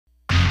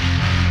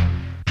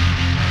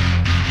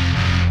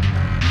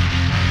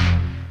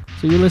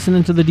So you're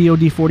listening to the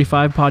DoD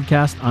 45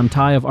 podcast. I'm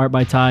Ty of Art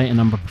by Ty,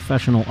 and I'm a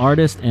professional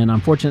artist, and I'm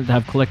fortunate to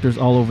have collectors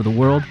all over the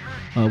world.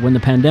 When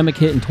the pandemic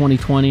hit in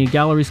 2020,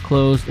 galleries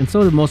closed, and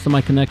so did most of my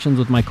connections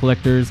with my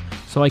collectors.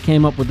 So I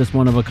came up with this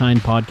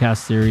one-of-a-kind podcast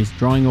series,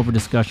 Drawing Over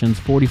Discussions,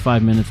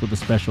 45 minutes with a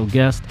special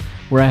guest,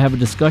 where I have a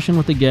discussion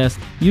with a guest,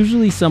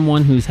 usually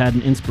someone who's had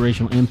an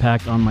inspirational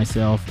impact on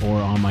myself or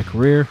on my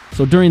career.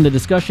 So during the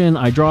discussion,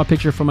 I draw a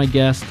picture for my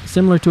guest,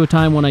 similar to a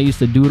time when I used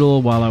to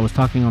doodle while I was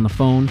talking on the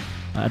phone.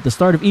 At the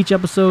start of each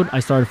episode, I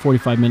start a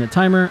 45-minute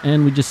timer,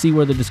 and we just see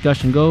where the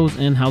discussion goes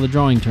and how the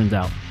drawing turns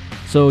out.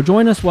 So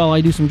join us while I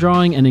do some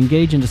drawing and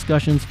engage in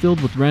discussions filled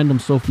with random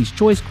Sophie's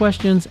Choice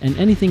questions and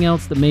anything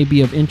else that may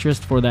be of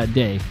interest for that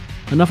day.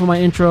 Enough of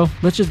my intro,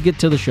 let's just get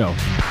to the show.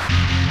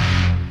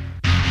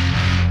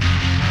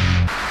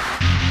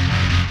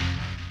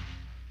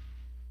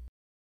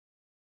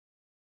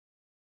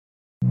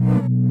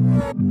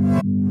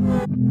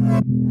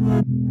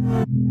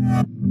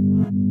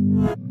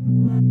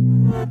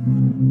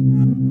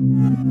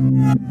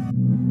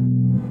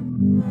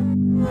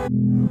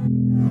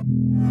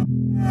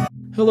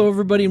 Hello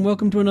everybody and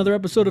welcome to another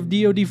episode of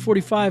DoD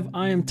 45.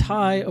 I am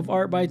Ty of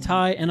Art by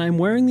Ty, and I'm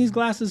wearing these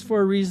glasses for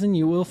a reason.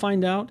 You will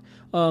find out.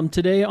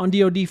 Today on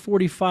DoD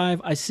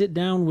 45, I sit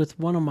down with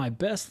one of my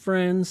best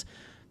friends,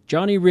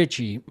 Johnny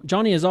Ritchie.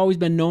 Johnny has always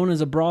been known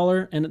as a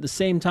brawler, and at the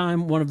same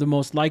time, one of the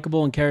most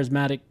likable and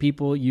charismatic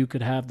people you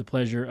could have the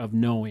pleasure of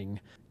knowing.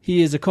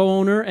 He is a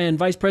co-owner and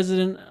vice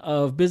president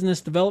of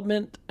business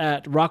development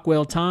at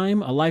Rockwell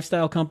Time, a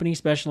lifestyle company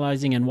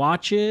specializing in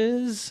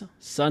watches,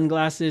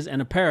 sunglasses,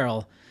 and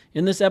apparel.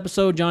 In this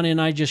episode, Johnny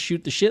and I just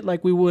shoot the shit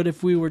like we would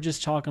if we were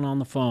just talking on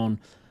the phone.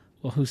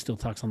 Well, who still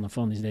talks on the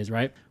phone these days,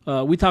 right?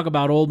 We talk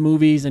about old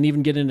movies and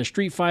even get into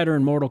Street Fighter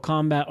and Mortal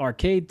Kombat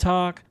arcade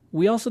talk.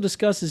 We also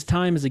discuss his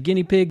time as a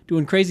guinea pig,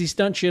 doing crazy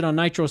stunt shit on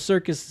Nitro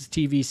Circus'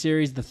 TV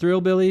series, The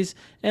Thrillbillies,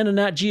 and a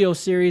Nat Geo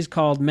series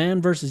called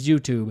Man vs.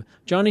 YouTube.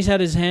 Johnny's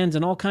had his hands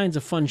in all kinds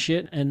of fun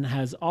shit and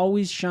has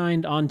always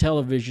shined on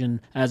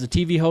television as a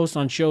TV host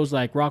on shows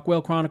like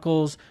Rockwell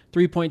Chronicles,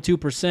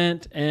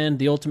 3.2%, and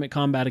The Ultimate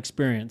Combat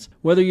Experience.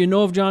 Whether you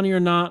know of Johnny or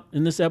not,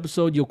 in this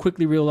episode you'll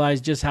quickly realize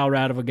just how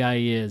rad of a guy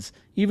he is.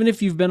 Even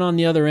if you've been on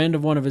the other end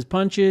of one of his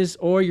punches,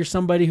 or you're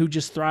somebody who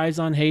just thrives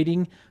on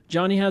hating,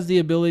 Johnny has the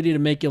ability to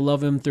make you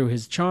love him through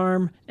his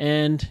charm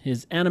and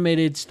his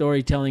animated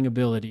storytelling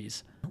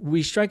abilities.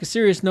 We strike a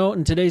serious note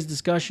in today's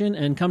discussion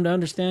and come to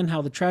understand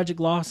how the tragic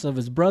loss of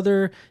his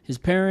brother, his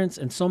parents,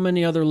 and so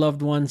many other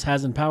loved ones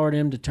has empowered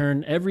him to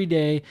turn every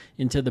day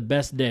into the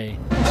best day.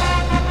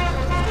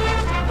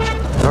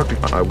 Doctor,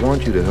 I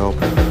want you to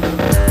help me.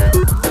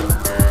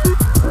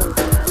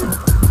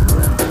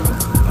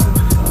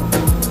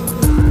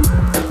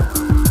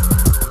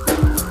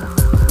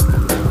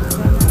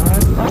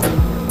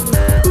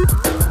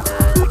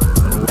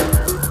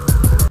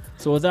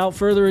 So without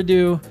further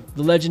ado,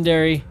 the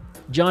legendary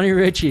Johnny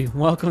Ritchie,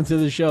 welcome to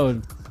the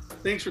show.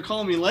 Thanks for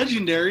calling me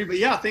legendary, but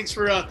yeah, thanks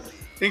for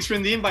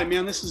the invite,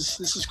 man. This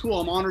is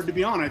cool. I'm honored to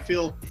be on. I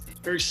feel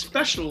very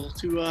special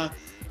to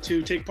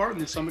take part in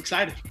this. I'm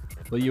excited.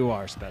 Well, you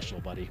are special,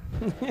 buddy.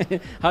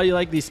 How do you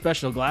like these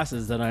special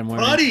glasses that I'm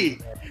wearing? Buddy,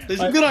 these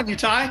are good on you,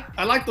 Ty.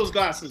 I like those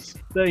glasses.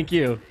 Thank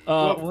you.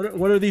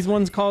 What are these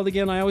ones called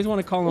again? I always want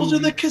to call them. Those are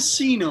the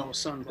casino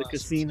sunglasses. The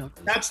casino.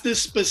 That's the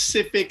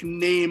specific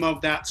name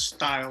of that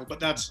style, but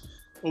that's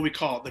what we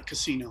call it, the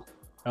casino.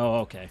 Oh,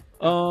 okay.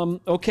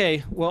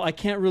 Okay. Well, I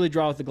can't really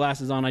draw with the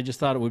glasses on. I just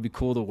thought it would be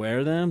cool to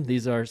wear them.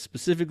 These are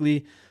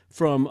specifically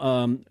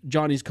from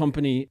Johnny's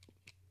company,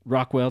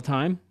 Rockwell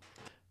Time.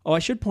 Oh, I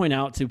should point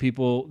out to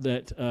people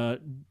that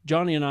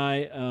Johnny and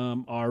I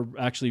are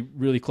actually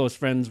really close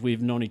friends.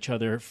 We've known each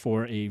other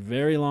for a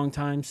very long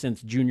time, since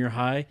junior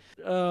high.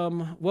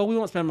 Well, we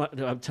won't spend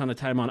a ton of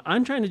time on it.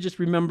 I'm trying to just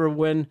remember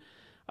when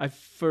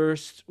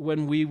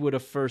we would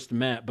have first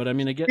met. But I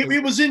mean,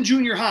 it was in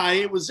junior high.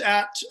 It was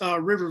at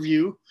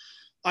Riverview.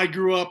 I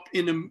grew up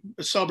in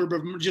a suburb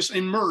of just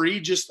in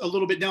Murray, just a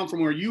little bit down from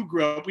where you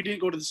grew up. We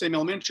didn't go to the same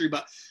elementary,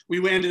 but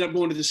we ended up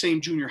going to the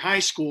same junior high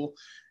school,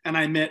 and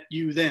I met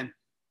you then.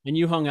 And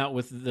you hung out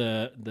with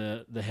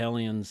the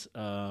Hellions.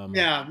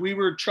 Yeah, we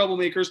were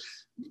troublemakers,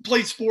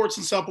 played sports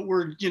and stuff, but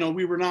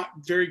we were not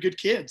very good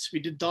kids. We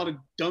did a lot of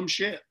dumb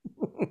shit.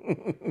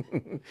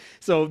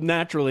 So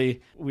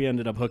naturally, we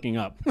ended up hooking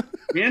up.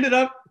 We ended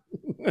up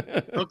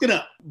hooking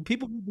up.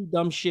 People who do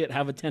dumb shit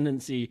have a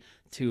tendency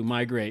to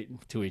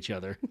migrate to each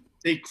other.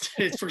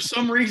 For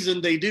some reason,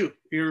 they do.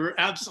 You're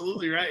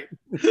absolutely right.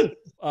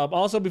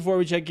 Also, before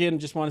we check in,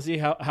 just want to see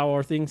how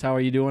are things? How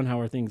are you doing? How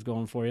are things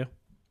going for you?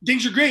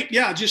 Things are great.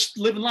 Yeah, just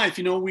living life.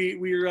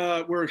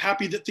 We're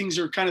happy that things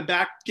are kind of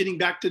getting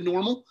back to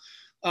normal.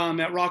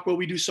 At Rockwell,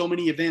 we do so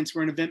many events.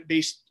 We're an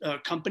event-based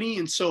company,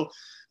 and so,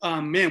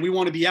 man, we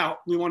want to be out.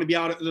 We want to be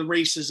out at the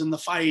races and the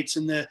fights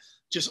and the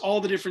just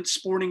all the different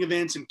sporting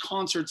events and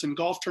concerts and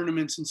golf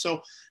tournaments. And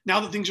so now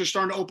that things are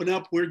starting to open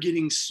up, we're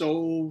getting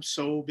so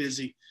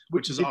busy,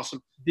 which is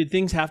awesome. Did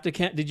things have to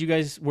did you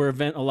guys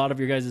a lot of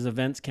your guys'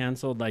 events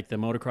canceled, like the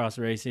motocross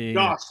racing?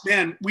 Gosh,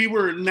 man, we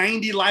were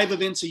 90 live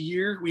events a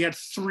year. We had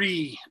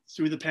 3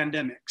 through the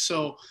pandemic.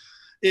 So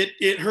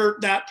it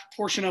hurt that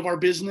portion of our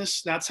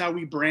business. That's how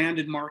we brand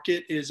and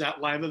market, is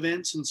at live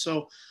events. And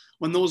so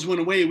when those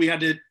went away, we had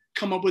to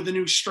come up with a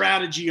new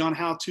strategy on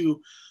how to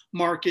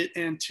market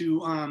and to,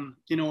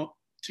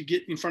 to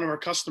get in front of our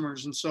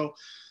customers. And so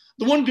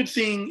the one good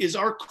thing is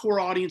our core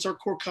audience, our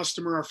core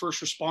customer, our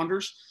first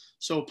responders.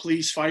 So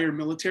police, fire,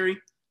 military,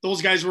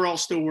 those guys were all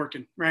still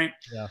working, right?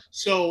 Yeah.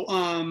 So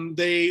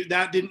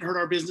that didn't hurt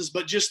our business,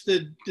 but just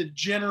the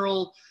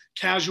general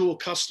casual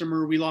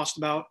customer, we lost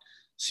about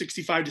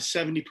 65 to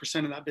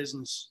 70% of that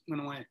business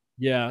went away.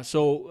 Yeah.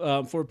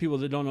 So for people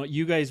that don't know,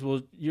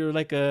 you're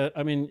like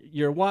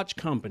you're a watch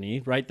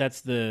company, right?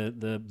 That's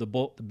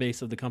the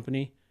base of the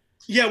company.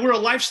 Yeah, we're a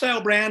lifestyle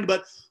brand,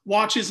 but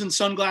watches and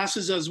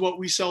sunglasses is what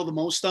we sell the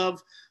most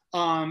of.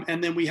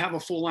 And then we have a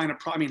full line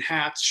of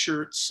hats,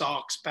 shirts,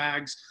 socks,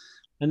 bags.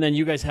 And then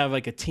you guys have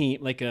like a team,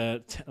 like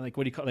what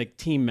do you call it? Like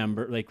team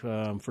member, like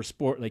for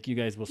sport, like you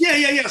guys will.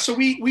 Yeah. So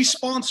we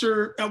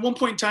sponsor, at one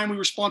point in time, we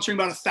were sponsoring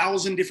about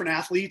 1,000 different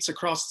athletes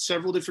across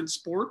several different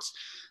sports,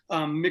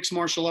 mixed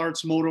martial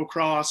arts,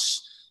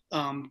 motocross,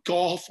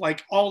 golf,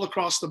 like all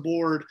across the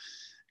board.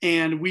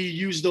 And we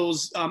use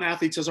those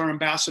athletes as our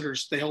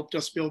ambassadors. They helped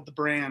us build the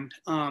brand.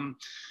 And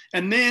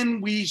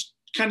then we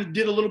kind of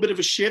did a little bit of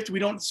a shift. We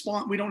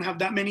don't have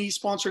that many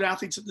sponsored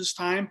athletes at this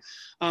time.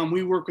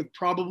 We work with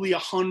probably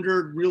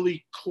 100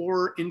 really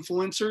core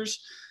influencers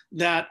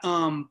that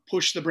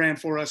push the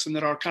brand for us and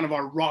that are kind of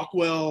our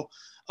Rockwell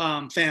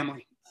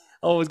family.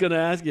 Oh, I was going to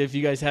ask you if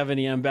you guys have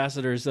any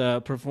ambassadors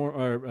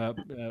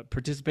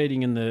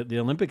participating in the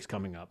Olympics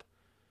coming up.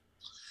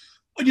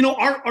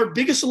 Our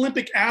biggest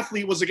Olympic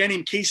athlete was a guy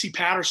named Casey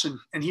Patterson,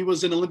 and he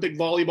was an Olympic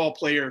volleyball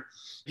player.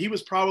 He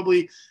was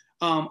probably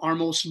our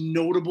most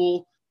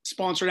notable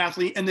sponsored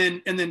athlete. And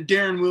then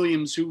Darren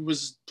Williams, who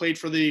played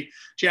for the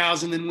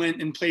Jazz and then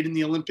went and played in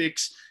the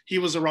Olympics. He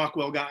was a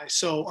Rockwell guy.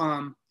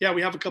 So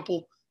we have a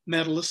couple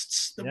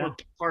medalists that were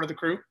part of the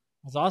crew.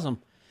 That's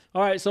awesome.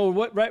 All right. So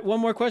one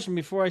more question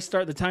before I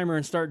start the timer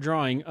and start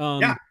drawing.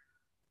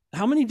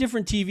 How many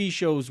different TV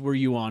shows were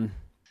you on?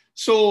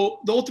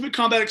 So the Ultimate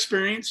Combat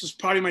Experience was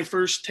probably my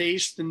first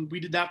taste, and we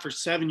did that for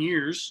 7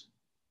 years,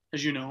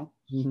 as you know.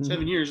 Mm-hmm.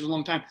 7 years is a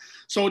long time.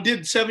 So I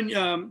did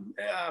 7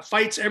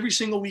 fights every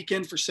single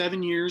weekend for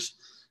 7 years,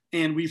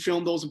 and we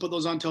filmed those and put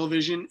those on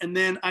television. And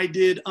then I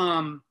did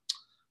the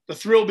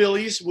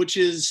Thrillbillies, which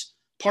is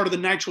part of the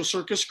Nitro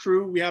Circus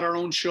crew. We had our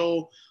own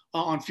show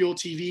on Fuel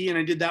TV, and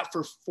I did that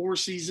for 4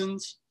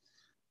 seasons.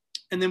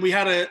 And then we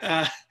had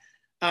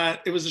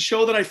it was a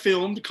show that I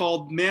filmed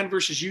called Man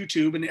vs.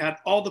 YouTube, and it had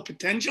all the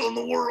potential in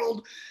the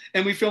world.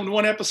 And we filmed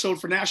 1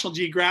 episode for National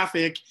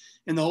Geographic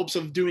in the hopes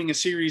of doing a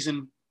series,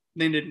 and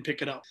they didn't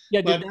pick it up.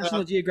 Yeah, did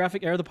National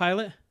Geographic air the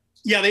pilot?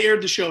 Yeah, they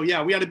aired the show.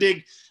 Yeah, we had a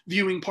big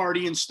viewing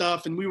party and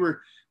stuff, and we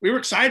were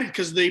excited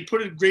because they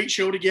put a great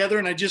show together.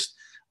 And I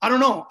don't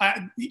know.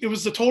 It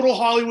was the total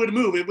Hollywood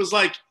move. It was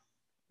like,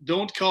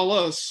 don't call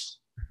us,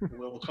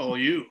 we'll call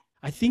you.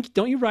 I think,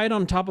 don't you ride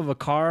on top of a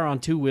car on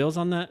 2 wheels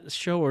on that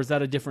show, or is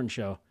that a different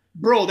show?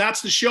 Bro,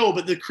 that's the show.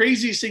 But the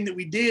craziest thing that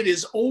we did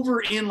is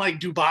over in like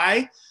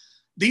Dubai,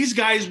 these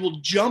guys will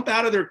jump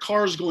out of their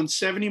cars going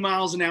 70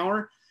 miles an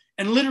hour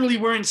and literally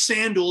wearing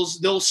sandals.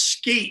 They'll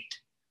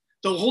skate.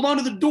 They'll hold on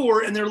to the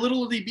door, and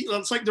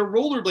it's like they're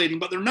rollerblading,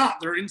 but they're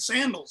not. They're in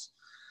sandals.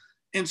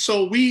 And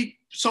so we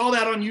saw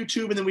that on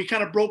YouTube, and then we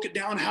kind of broke it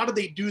down. How did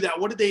they do that?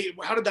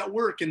 How did that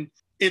work? And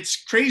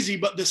it's crazy,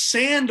 but the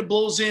sand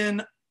blows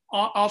in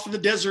off of the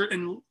desert,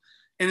 and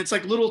it's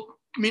like little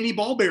mini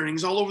ball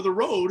bearings all over the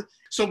road.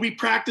 So we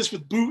practiced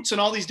with boots and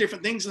all these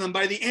different things. And then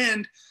by the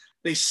end,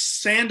 they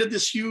sanded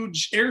this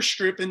huge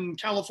airstrip in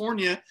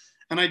California,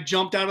 and I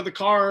jumped out of the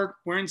car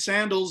wearing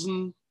sandals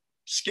and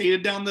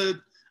skated down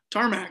the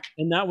tarmac.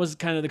 And that was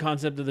kind of the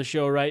concept of the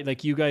show, right?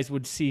 Like you guys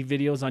would see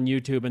videos on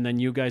YouTube, and then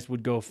you guys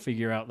would go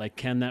figure out, like,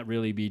 can that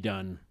really be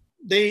done?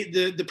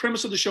 The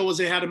premise of the show was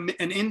they had an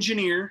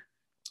engineer,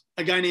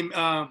 a guy named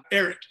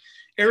Eric.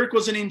 Eric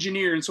was an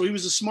engineer, and so he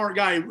was a smart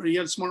guy. He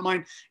had a smart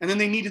mind. And then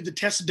they needed the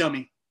test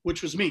dummy,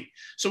 which was me.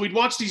 So we'd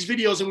watch these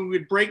videos, and we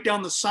would break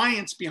down the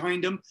science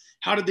behind them.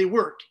 How did they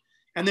work?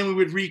 And then we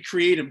would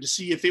recreate them to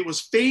see if it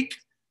was fake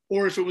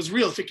or if it was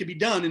real, if it could be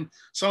done. And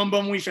some of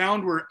them we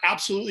found were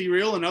absolutely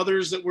real, and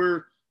others that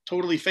were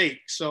totally fake.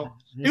 So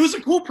it was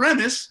a cool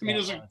premise. I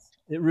mean,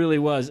 it really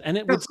was, and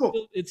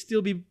it'd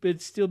still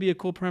be a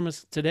cool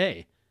premise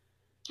today.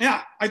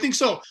 Yeah, I think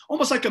so.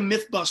 Almost like a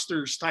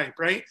Mythbusters type,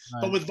 right?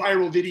 But with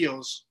viral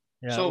videos.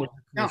 Yeah. So,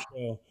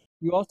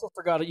 You also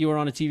forgot that you were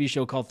on a TV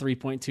show called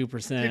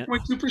 3.2%.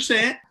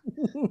 3.2%.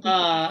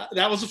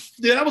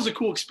 That was a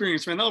cool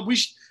experience, man.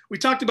 We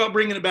talked about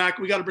bringing it back.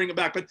 We got to bring it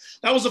back. But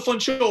that was a fun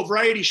show, a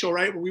variety show,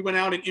 right? Where we went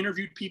out and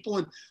interviewed people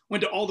and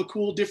went to all the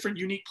cool, different,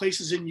 unique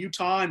places in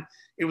Utah. And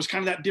it was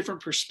kind of that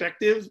different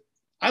perspective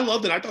I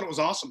loved it. I thought it was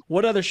awesome.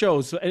 What other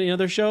shows? Any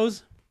other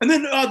shows? And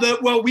then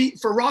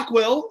for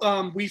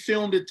Rockwell, we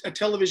filmed a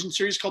television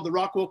series called the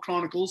Rockwell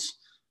Chronicles,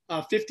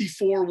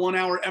 54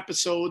 1-hour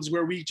episodes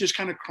where we just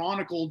kind of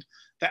chronicled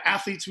the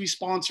athletes we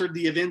sponsored,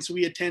 the events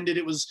we attended.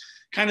 It was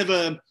kind of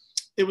an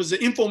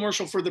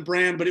infomercial for the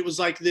brand, but it was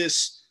like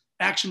this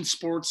action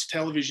sports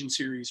television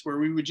series where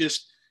we would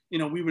just,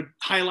 we would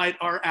highlight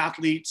our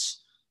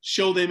athletes,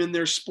 show them in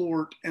their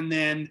sport, and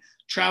then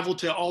travel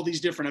to all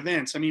these different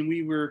events.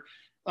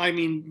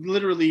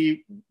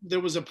 Literally, there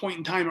was a point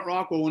in time at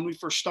Rockwell when we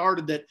first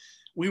started that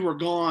we were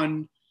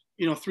gone,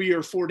 3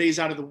 or 4 days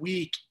out of the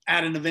week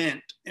at an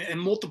event, and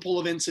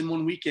multiple events in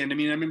one weekend. I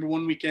remember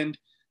one weekend,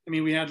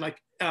 we had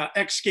like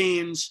X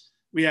Games,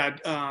 we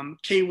had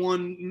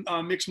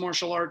K1 mixed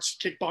martial arts,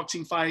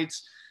 kickboxing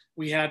fights,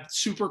 we had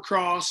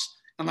Supercross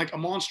and like a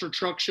monster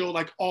truck show,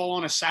 like all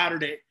on a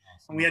Saturday.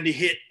 And we had to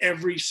hit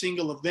every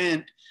single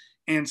event.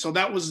 And so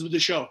that was the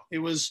show. It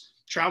was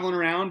traveling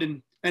around,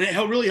 and it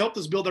really helped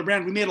us build our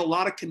brand. We made a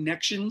lot of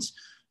connections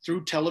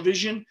through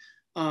television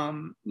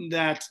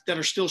that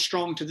are still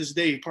strong to this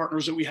day.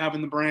 Partners that we have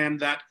in the brand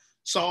that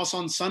saw us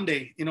on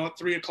Sunday, at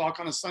 3:00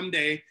 on a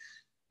Sunday.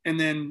 And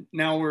then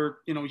now we're,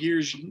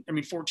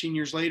 14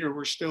 years later,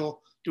 we're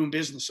still doing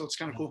business. So it's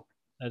kind of cool.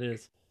 That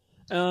is.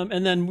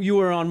 And then you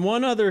were on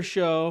one other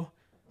show,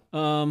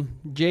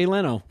 Jay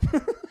Leno.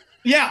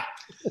 Yeah.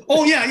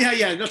 Oh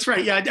yeah. That's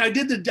right. Yeah.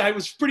 I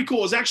was pretty cool.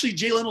 It was actually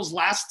Jay Leno's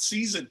last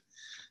season.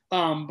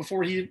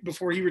 Before he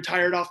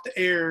retired off the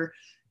air.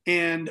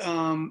 And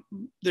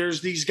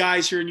there's these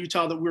guys here in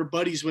Utah that we're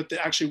buddies with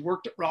that actually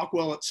worked at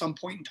Rockwell at some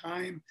point in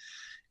time.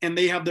 And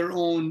they have their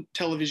own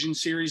television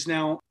series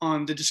now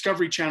on the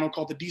Discovery Channel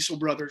called the Diesel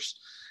Brothers.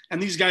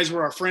 And these guys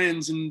were our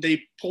friends, and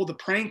they pulled a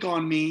prank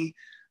on me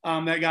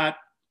that got,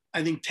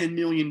 I think, 10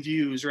 million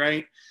views,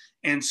 right?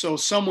 And so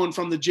someone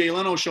from the Jay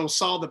Leno show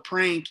saw the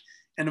prank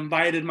and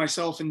invited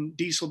myself and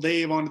Diesel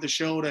Dave onto the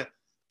show to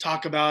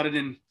talk about it.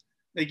 And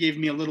they gave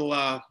me a little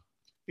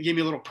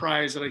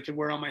prize that I could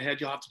wear on my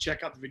head. You'll have to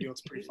check out the video. It's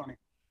pretty funny.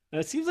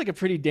 It seems like a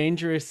pretty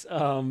dangerous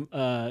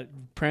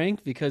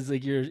prank because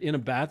like you're in a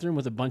bathroom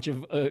with a bunch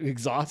of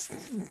exhaust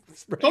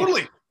spray.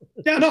 Totally.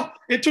 Yeah, no,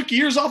 it took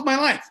years off my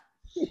life.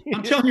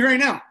 I'm telling you right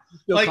now.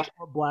 Like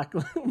black.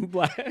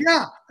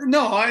 Yeah,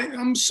 no,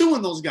 I'm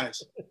suing those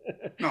guys.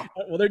 No.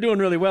 Well, they're doing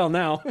really well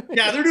now.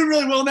 Yeah, they're doing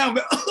really well now.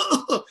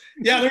 But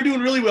yeah, they're doing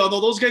really well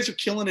though. Those guys are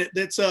killing it.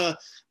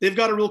 They've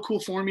got a real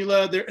cool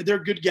formula. They're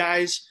good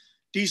guys.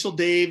 Diesel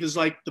Dave is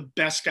like the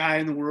best guy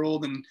in the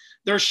world, and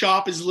their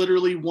shop is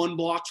literally 1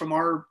 block from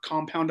our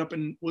compound up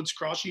in Woods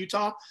Cross,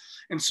 Utah.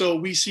 And so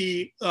we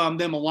see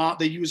them a lot.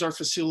 They use our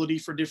facility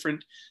for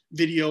different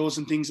videos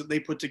and things that they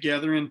put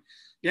together. And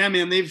yeah,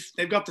 man, they've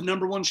got the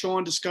 #1 show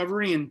on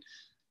Discovery, and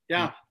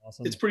yeah,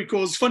 awesome. It's pretty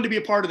cool. It's fun to be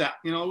a part of that.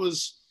 It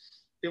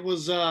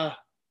was a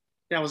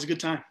good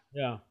time.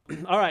 Yeah.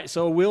 All right,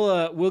 so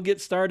we'll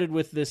get started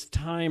with this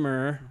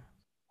timer.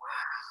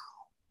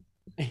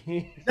 Wow.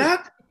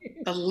 That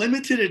a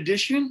limited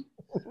edition,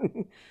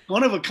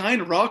 one of a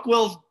kind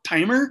Rockwell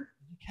timer.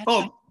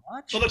 Oh,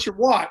 that's your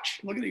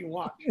watch. Look at your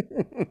watch.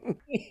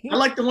 I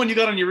like the one you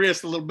got on your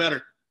wrist a little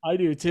better. I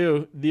do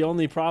too. The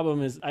only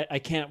problem is I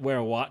can't wear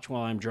a watch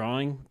while I'm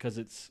drawing because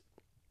it's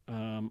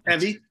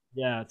heavy.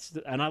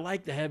 And I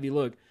like the heavy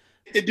look.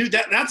 Dude,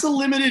 that's a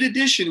limited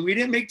edition. We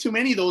didn't make too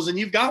many of those, and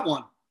you've got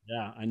one.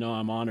 Yeah, I know.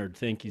 I'm honored.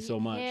 Thank you so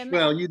much.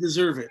 Well, you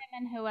deserve it.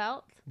 And who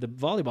else? The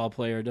volleyball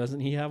player, doesn't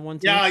he have one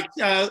too?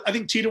 Yeah, I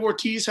think Tito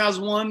Ortiz has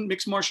one,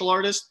 mixed martial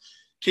artist.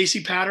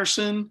 Casey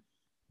Patterson.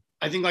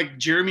 I think like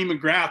Jeremy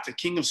McGrath, the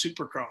king of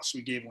Supercross,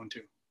 we gave one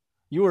to.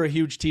 You were a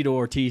huge Tito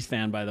Ortiz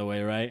fan, by the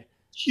way, right?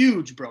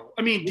 Huge, bro.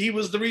 He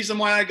was the reason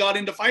why I got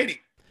into fighting.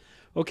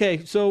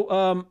 Okay,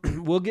 so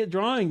we'll get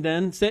drawing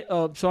then.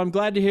 So I'm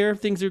glad to hear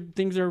things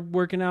are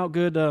working out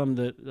good.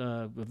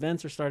 The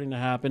events are starting to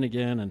happen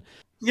again, and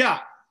yeah,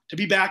 to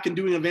be back and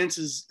doing events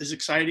is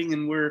exciting,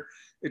 and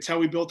it's how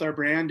we built our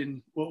brand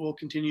and what we'll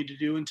continue to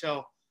do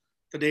until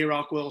the day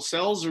Rockwell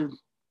sells or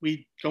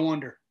we go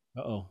under.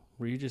 Uh-oh.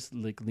 Were you just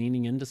like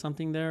leaning into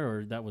something there,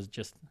 or that was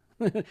just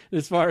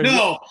as far as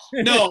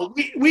No.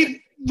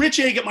 We Rich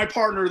Agate, my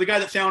partner, the guy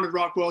that founded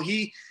Rockwell,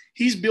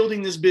 he's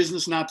building this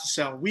business not to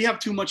sell. We have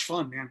too much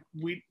fun, man.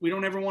 We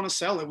don't ever want to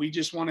sell it. We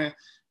just want to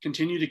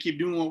continue to keep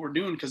doing what we're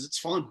doing because it's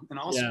fun and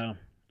awesome. Yeah.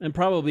 And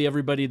probably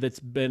everybody that's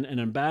been an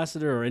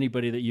ambassador or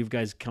anybody that you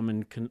guys come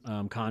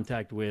in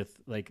contact with,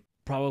 like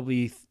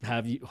probably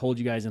hold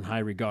you guys in high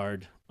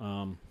regard,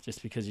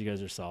 just because you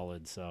guys are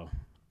solid. So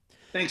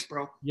thanks,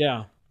 bro.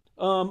 Yeah.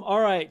 All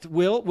right,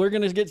 Will, we're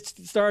going to get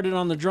started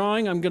on the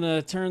drawing. I'm going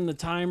to turn the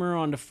timer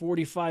on to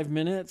 45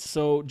 minutes.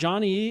 So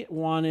Johnny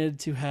wanted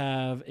to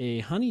have a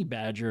honey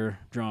badger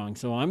drawing.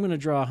 So I'm going to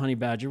draw a honey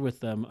badger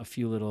with a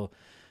few little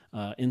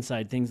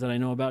inside things that I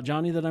know about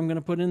Johnny that I'm going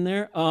to put in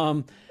there.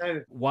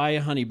 Why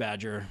a honey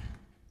badger?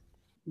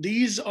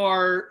 These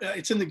are,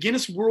 it's in the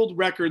Guinness World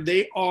Record.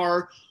 They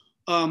are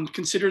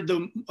considered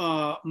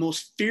the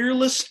most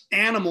fearless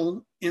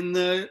animal in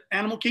the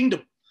animal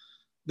kingdom.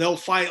 They'll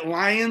fight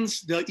lions.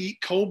 They'll eat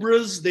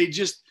cobras.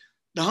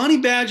 The honey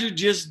badger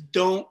just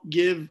don't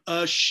give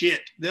a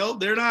shit.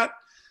 They're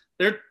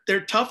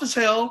tough as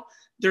hell.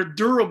 They're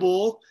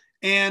durable.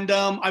 And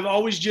I've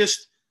always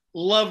just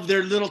loved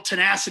their little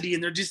tenacity,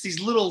 and they're just these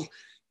little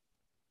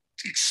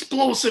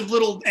explosive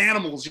little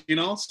animals,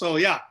 So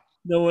yeah.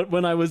 No,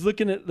 when I was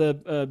looking at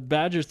the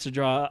badgers to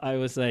draw, I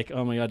was like,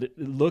 oh my God, it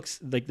looks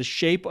like the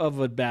shape of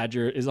a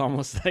badger is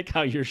almost like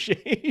how you're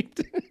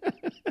shaped.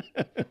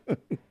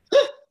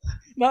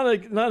 Not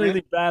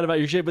anything bad about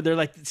your shape, but they're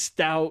like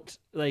stout,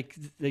 like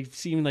they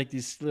seem like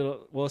these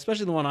little, well,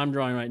 especially the one I'm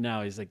drawing right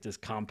now, he's like this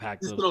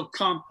compact.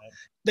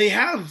 They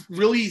have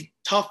really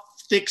tough,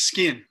 thick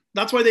skin.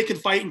 That's why they can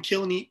fight and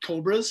kill and eat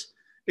cobras,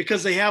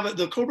 because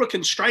the cobra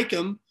can strike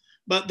them,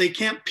 but they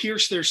can't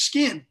pierce their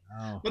skin.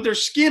 Oh. But their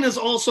skin is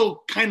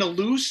also kind of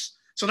loose.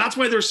 So that's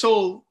why they're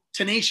so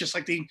tenacious.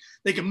 Like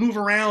they can move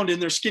around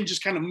and their skin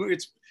just kind of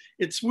moves.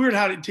 It's weird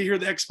to hear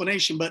the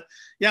explanation, but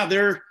yeah,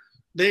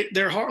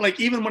 they're hard. Like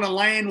even when a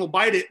lion will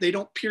bite it, they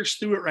don't pierce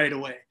through it right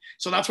away.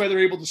 So that's why they're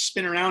able to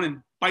spin around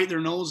and bite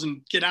their nose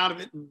and get out of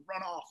it and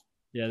run off.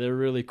 Yeah, they're a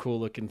really cool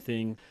looking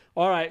thing.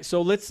 All right,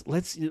 so let's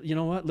you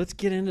know what? Let's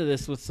get into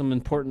this with some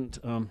important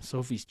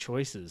Sophie's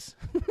choices.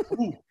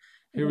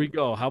 Here we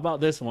go. How about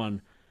this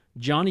one?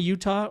 Johnny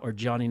Utah or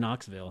Johnny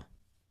Knoxville?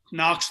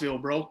 Knoxville,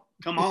 bro.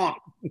 Come on.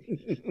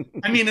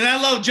 I mean, and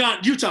I love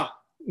Utah.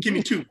 Give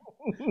me two.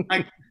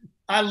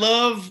 I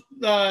love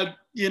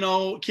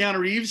Keanu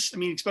Reeves. I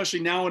mean,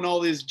 especially now in all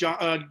these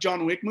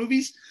John Wick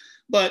movies.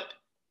 But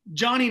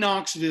Johnny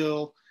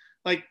Knoxville,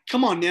 like,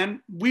 come on,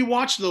 man. We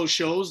watched those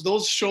shows.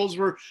 Those shows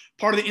were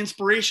part of the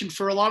inspiration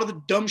for a lot of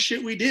the dumb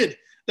shit we did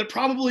that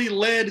probably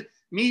led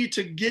me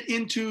to get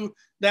into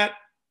that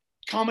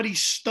comedy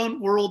stunt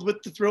world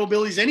with the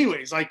Thrillbillies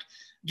anyways. Like,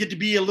 get to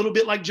be a little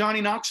bit like Johnny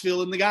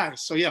Knoxville and the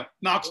guys. So yeah,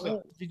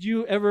 Knoxville. Did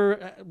you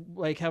ever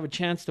have a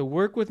chance to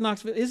work with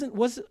Knoxville?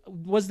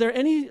 Was there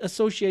any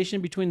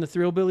association between the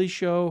Thrillbillies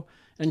show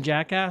and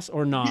Jackass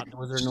or not?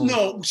 Was there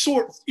no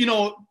sort,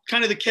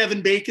 kind of the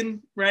Kevin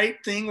Bacon, right,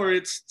 thing where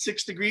it's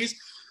 6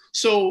 degrees.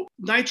 So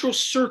Nitro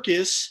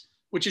Circus,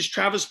 which is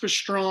Travis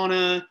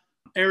Pastrana,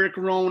 Eric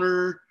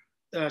Rohner,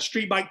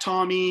 Street Bike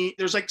Tommy.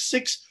 There's like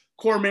 6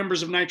 core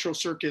members of Nitro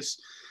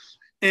Circus.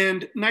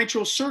 And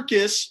Nitro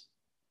Circus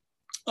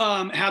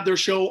had their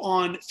show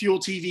on Fuel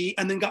TV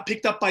and then got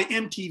picked up by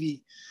MTV.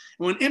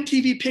 And when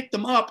MTV picked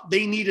them up,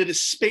 they needed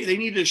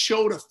a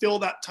show to fill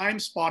that time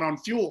spot on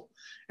Fuel.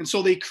 And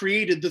so they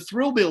created the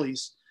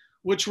Thrillbillies,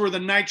 which were the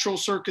Nitro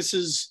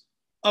Circus's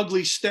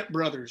ugly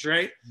stepbrothers,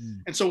 right?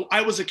 And so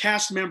I was a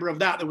cast member of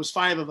that. There was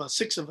 5 of us,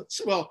 6 of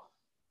us, well,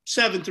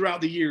 7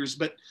 throughout the years.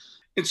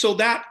 And so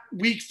that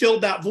we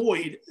filled that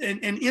void.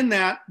 And in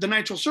that, the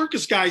Nitro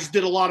Circus guys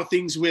did a lot of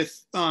things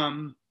with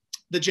the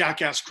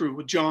Jackass crew,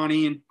 with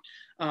Johnny and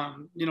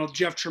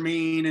Jeff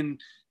Tremaine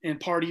and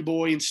Party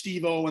Boy and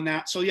Steve-O and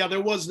that. So yeah,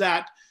 there was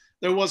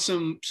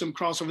some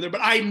crossover there,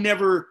 but I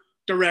never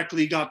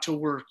directly got to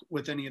work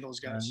with any of those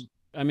guys.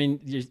 I mean,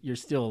 you're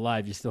still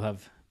alive. You still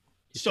have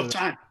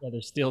time. Yeah,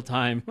 there's still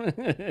time.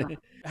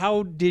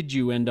 How did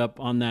you end up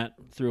on that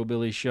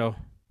Thrillbillies show?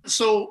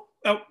 So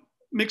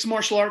mixed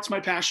martial arts, my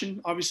passion.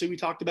 Obviously, we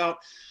talked about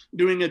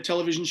doing a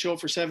television show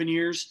for 7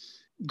 years.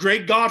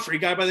 Greg Godfrey, a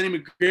guy by the name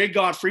of Greg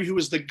Godfrey, who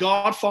was the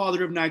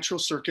godfather of Nitro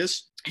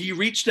Circus. He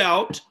reached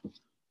out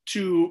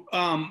to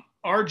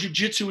our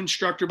jiu-jitsu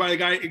instructor, a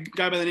guy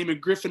by the name of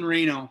Griffin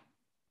Reno.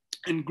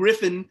 And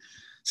Griffin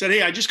said,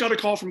 hey, I just got a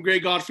call from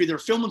Greg Godfrey. They're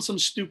filming some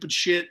stupid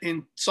shit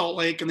in Salt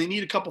Lake, and they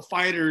need a couple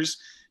fighters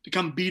to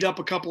come beat up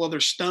a couple other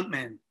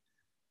stuntmen.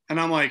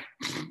 And I'm like,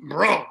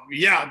 bro,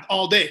 yeah,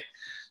 all day.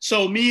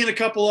 So me and a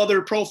couple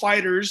other pro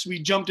fighters, we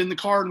jumped in the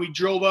car and we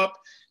drove up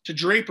to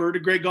Draper, to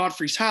Greg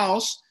Godfrey's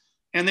house.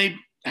 And they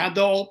had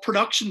the whole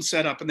production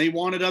set up, and they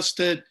wanted us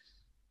to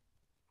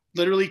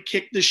literally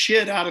kick the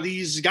shit out of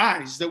these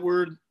guys that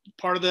were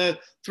part of the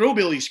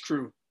Thrillbillies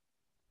crew.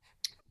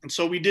 And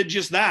so we did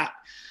just that.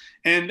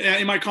 And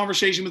in my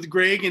conversation with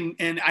Greg,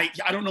 and I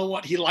don't know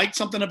what, he liked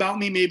something about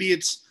me. Maybe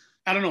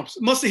I don't know,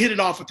 must have hit it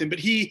off with him, but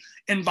he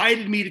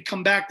invited me to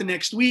come back the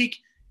next week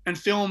and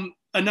film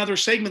another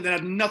segment that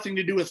had nothing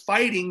to do with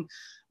fighting,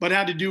 but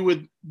had to do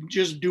with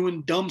just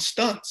doing dumb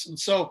stunts. And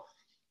so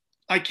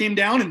I came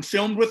down and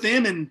filmed with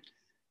him,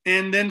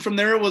 and then from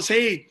there it was,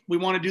 hey, we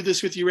want to do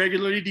this with you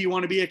regularly. Do you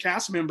want to be a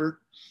cast member?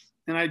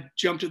 And I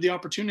jumped at the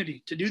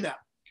opportunity to do that.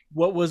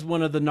 What was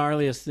one of the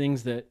gnarliest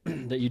things that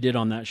you did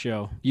on that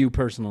show, you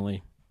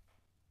personally?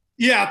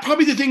 Yeah,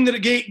 probably the thing that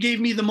it gave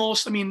me the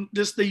most. I mean,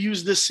 they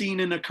used this scene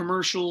in the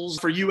commercials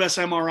for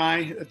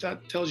USMRI, if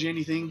that tells you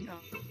anything.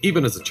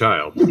 Even as a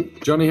child,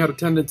 Johnny had a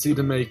tendency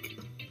to make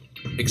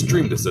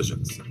extreme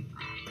decisions.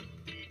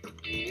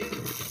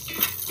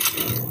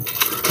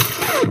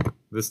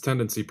 This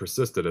tendency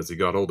persisted as he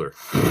got older.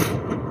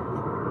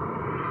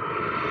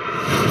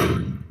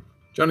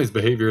 Johnny's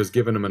behavior has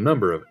given him a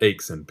number of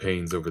aches and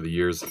pains over the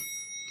years.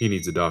 He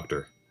needs a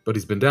doctor, but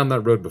he's been down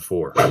that road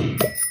before.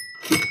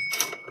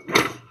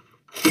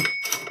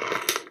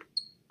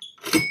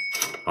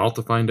 All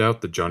to find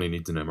out that Johnny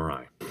needs an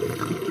MRI.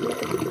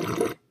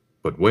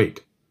 But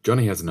wait,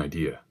 Johnny has an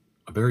idea.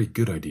 A very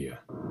good idea.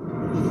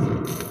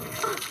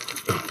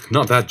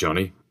 Not that,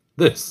 Johnny.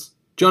 This.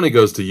 Johnny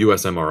goes to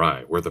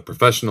USMRI, where the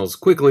professionals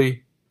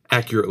quickly,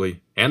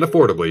 accurately, and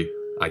affordably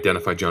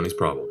identify Johnny's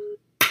problem.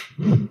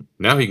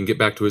 Now he can get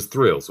back to his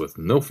thrills with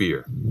no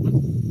fear.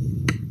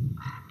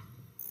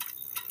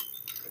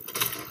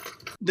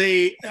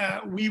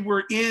 We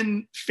were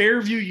in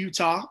Fairview,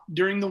 Utah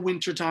during the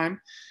winter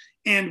time,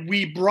 and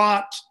we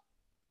brought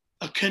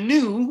a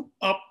canoe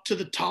up to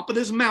the top of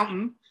this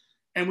mountain,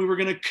 and we were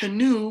going to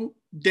canoe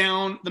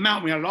down the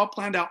mountain. We had it all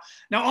planned out.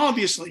 Now,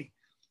 obviously,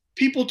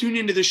 people tune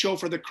into the show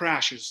for the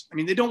crashes. I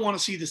mean, they don't want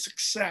to see the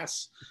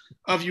success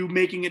of you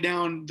making it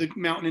down the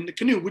mountain in the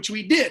canoe, which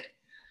we did.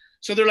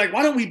 So they're like,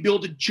 why don't we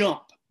build a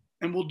jump?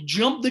 And we'll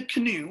jump the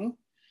canoe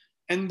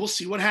and we'll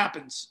see what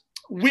happens.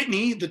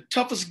 Whitney, the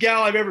toughest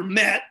gal I've ever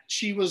met,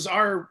 she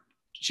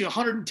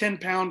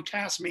 110-pound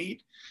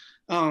castmate.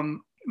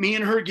 Me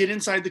and her get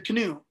inside the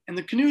canoe. And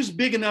the canoe is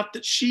big enough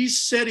that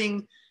she's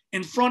sitting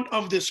in front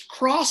of this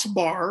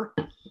crossbar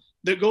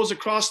that goes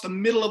across the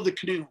middle of the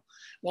canoe.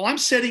 Well, I'm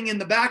sitting in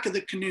the back of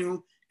the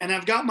canoe and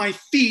I've got my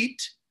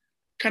feet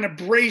kind of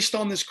braced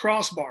on this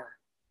crossbar.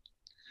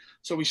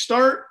 So we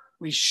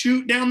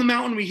shoot down the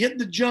mountain, we hit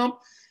the jump.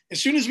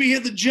 As soon as we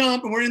hit the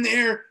jump and we're in the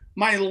air,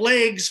 my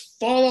legs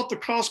fall off the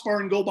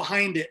crossbar and go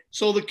behind it.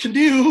 So the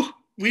canoe,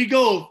 we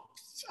go,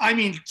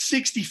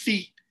 60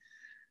 feet.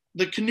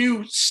 The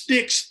canoe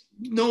sticks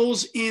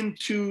nose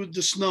into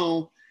the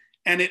snow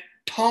and it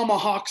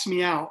tomahawks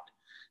me out.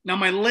 Now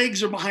my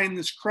legs are behind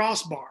this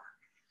crossbar.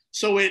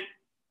 So it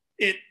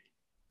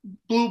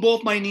blew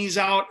both my knees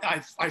out.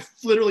 I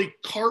literally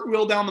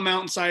cartwheeled down the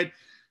mountainside,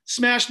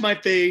 smashed my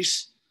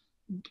face,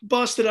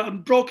 busted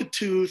up, broke a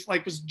tooth,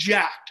 was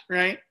jacked,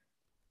 right?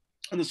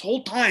 And this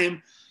whole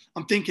time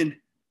I'm thinking,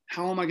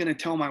 how am I going to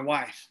tell my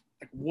wife?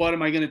 What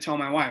am I going to tell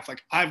my wife?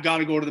 I've got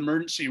to go to the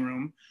emergency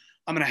room.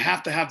 I'm going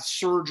to have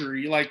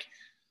surgery.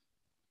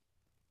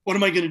 What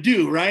am I going to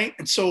do, right?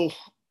 And so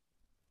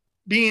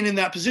being in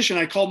that position,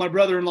 I called my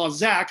brother-in-law,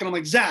 Zach, and I'm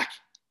like, Zach,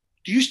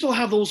 do you still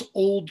have those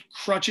old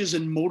crutches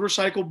and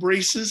motorcycle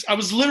braces? I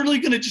was literally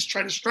going to just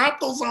try to strap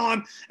those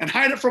on and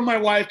hide it from my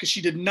wife because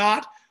she did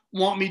not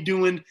want me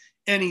doing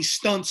any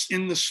stunts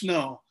in the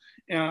snow.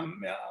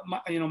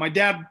 My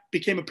dad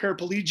became a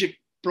paraplegic,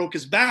 broke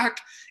his back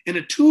in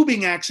a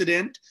tubing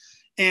accident.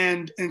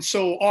 And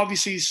so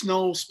obviously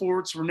snow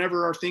sports were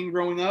never our thing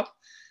growing up.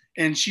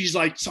 And she's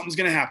like, something's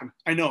going to happen.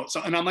 I know.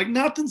 And I'm like,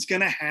 nothing's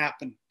going to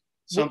happen.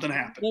 Something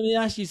happened. Let me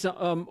ask you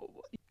something.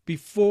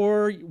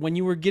 Before, when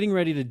you were getting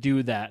ready to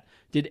do that,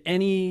 did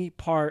any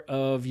part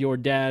of your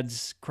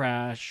dad's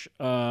crash,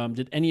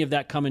 did any of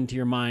that come into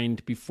your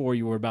mind before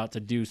you were about to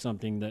do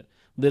something that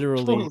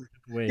literally...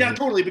 Totally. Yeah,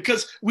 totally.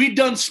 Because we'd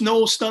done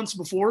snow stunts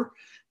before,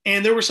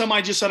 and there were some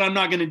I just said, I'm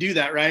not going to do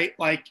that, right?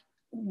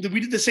 We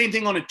did the same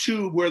thing on a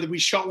tube where we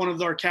shot one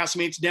of our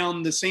castmates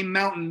down the same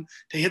mountain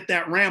to hit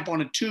that ramp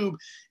on a tube,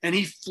 and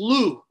he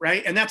flew,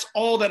 right? And that's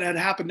all that had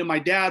happened to my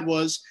dad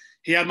was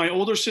he had my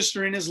older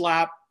sister in his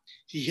lap.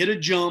 He hit a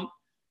jump,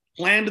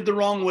 landed the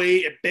wrong way.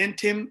 It bent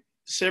him,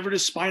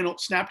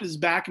 snapped his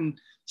back and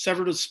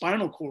severed his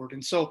spinal cord.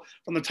 And so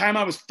from the time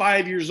I was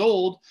 5 years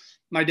old,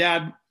 my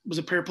dad was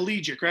a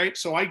paraplegic, right?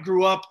 So I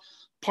grew up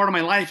part of my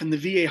life in the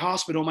VA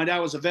hospital. My dad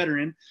was a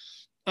veteran,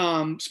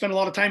 spent a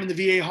lot of time in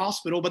the VA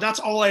hospital, but that's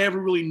all I ever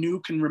really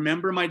can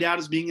remember my dad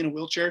as being in a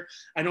wheelchair.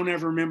 I don't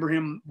ever remember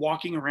him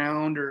walking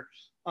around or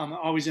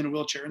always in a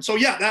wheelchair. And so,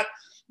 yeah,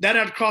 that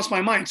had crossed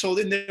my mind. So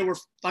then there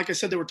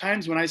were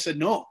times when I said,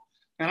 no,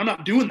 man, I'm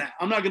not doing that.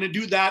 I'm not going to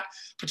do that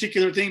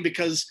particular thing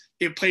because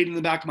it played in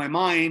the back of my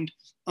mind.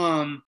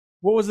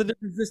 What was the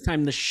difference this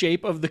time? The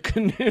shape of the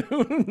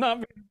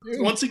canoe?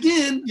 Once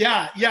again,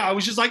 yeah. I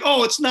was just like,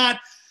 oh, it's not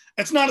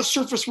a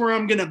surface where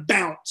I'm going to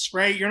bounce,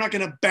 right? You're not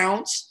going to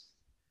bounce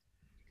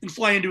and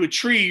fly into a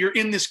tree. You're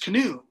in this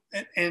canoe.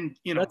 And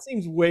that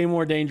seems way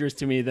more dangerous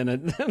to me than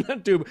a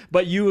tube.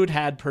 But you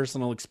had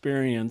personal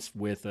experience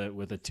with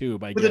a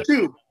tube, I guess. With a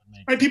tube,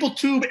 right? People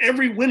tube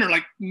every winter,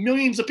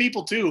 millions of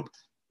people tube.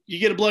 You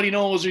get a bloody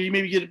nose, or you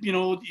maybe get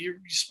you're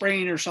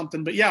spraying or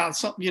something. But yeah,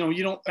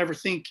 you don't ever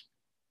think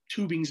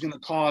tubing is going to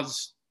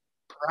cause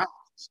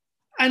paralysis.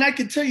 And I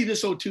can tell you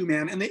this, too,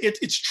 man, and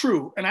it's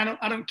true. And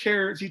I don't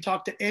care if you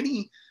talk to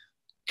any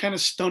kind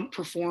of stunt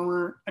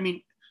performer. I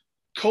mean,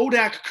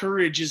 Kodak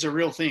courage is a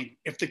real thing.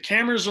 If the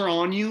cameras are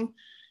on you,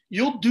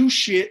 you'll do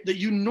shit that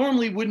you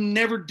normally would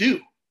never do.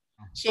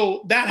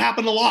 So that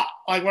happened a lot.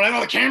 When I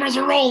know the cameras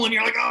are rolling,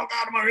 you're like, oh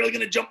God, am I really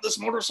going to jump this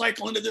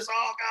motorcycle into this?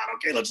 Oh God,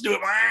 okay, let's do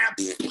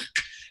it.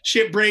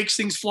 Shit breaks,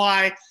 things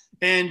fly,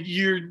 and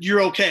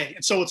you're okay.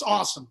 And so it's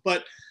awesome.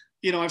 But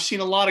I've seen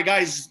a lot of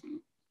guys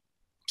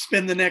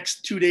spend the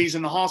next 2 days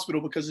in the hospital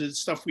because of the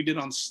stuff we did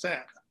on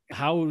set.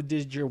 How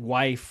did your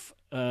wife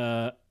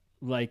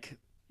like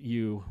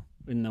you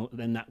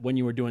in that when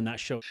you were doing that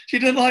show? She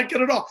didn't like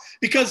it at all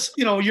because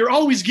you're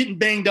always getting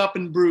banged up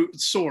and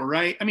sore,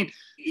 right? I mean,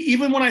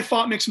 even when I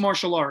fought mixed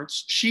martial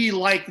arts, she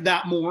liked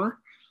that more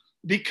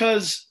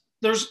because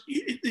there's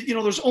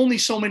only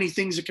so many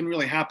things that can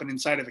really happen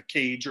inside of a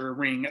cage or a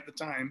ring at the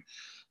time.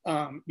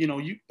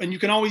 You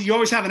can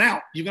always have an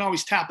out. You can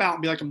always tap out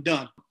and be like, I'm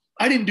done.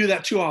 I didn't do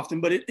that too often,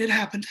 but it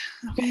happened.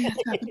 Okay, it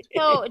happened.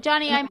 So,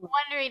 Johnny, I'm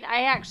wondering,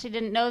 I actually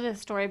didn't know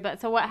this story,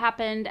 but so what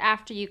happened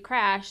after you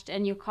crashed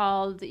and you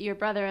called your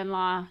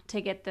brother-in-law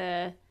to get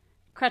the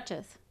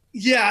crutches?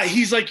 Yeah,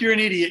 he's like, you're an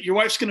idiot. Your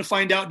wife's going to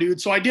find out, dude.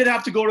 So I did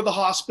have to go to the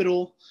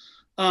hospital.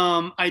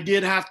 I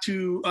did have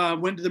to,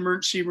 went to the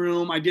emergency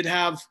room. I did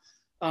have,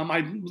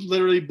 I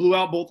literally blew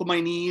out both of my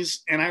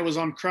knees and I was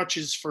on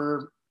crutches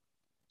for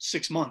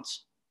 6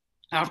 months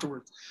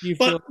afterwards.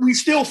 But we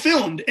still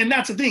filmed. And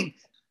that's the thing.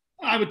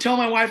 I would tell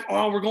my wife,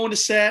 oh, we're going to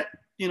set.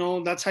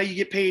 That's how you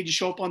get paid. You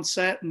show up on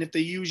set. And if they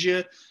use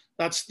you,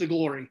 that's the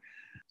glory.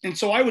 And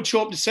so I would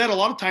show up to set a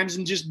lot of times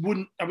and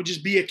I would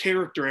just be a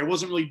character. I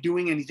wasn't really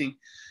doing anything.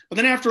 But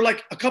then after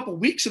like a couple of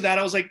weeks of that,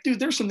 I was like, dude,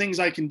 there's some things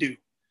I can do.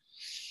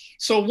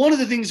 So one of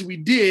the things we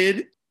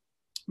did,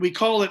 we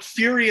call it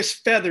Furious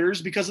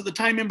Feathers, because at the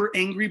time, remember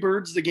Angry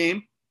Birds, the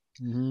game,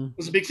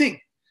 was a big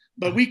thing.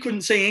 But we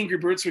couldn't say Angry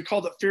Birds, so we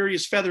called it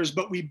Furious Feathers.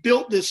 But we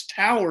built this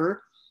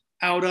tower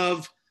out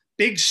of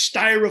big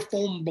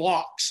styrofoam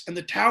blocks. And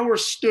the tower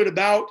stood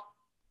about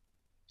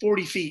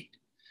 40 feet.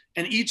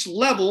 And each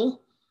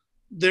level,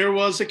 there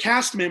was a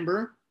cast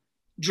member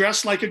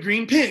dressed like a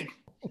green pig.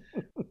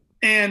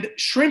 And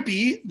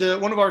Shrimpy,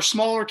 one of our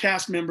smaller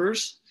cast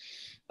members,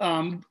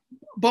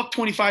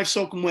 $1.25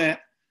 soaking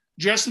wet,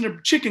 dressed in a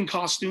chicken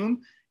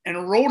costume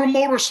and rode a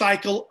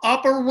motorcycle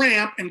up a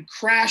ramp and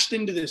crashed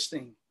into this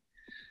thing.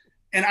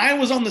 And I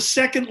was on the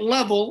second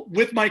level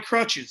with my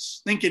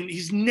crutches thinking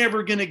he's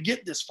never going to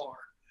get this far.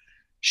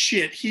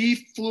 Shit,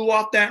 he flew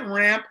off that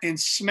ramp and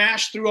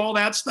smashed through all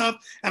that stuff.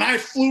 And I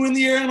flew in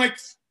the air and my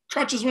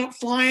crutches went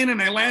flying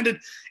and I landed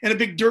in a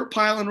big dirt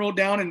pile and rolled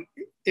down. And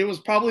it was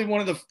probably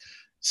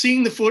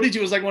seeing the footage,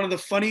 it was like one of the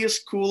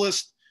funniest,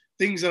 coolest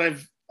things that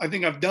I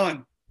think I've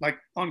done, like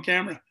on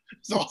camera.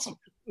 It's awesome.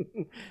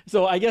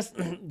 So I guess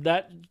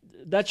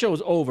that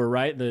show's over,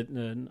 right? The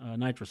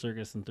Nitro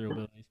Circus and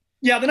Thrillbillies.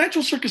 Yeah, the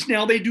Nitro Circus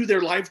now, they do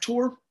their live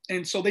tour.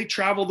 And so they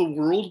travel the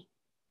world,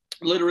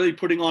 literally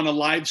putting on a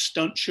live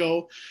stunt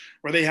show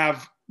where they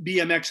have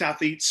BMX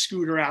athletes,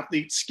 scooter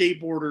athletes,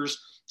 skateboarders.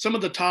 Some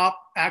of the top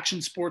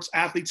action sports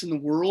athletes in the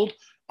world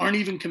aren't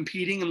even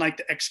competing in like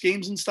the X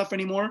Games and stuff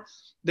anymore.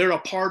 They're a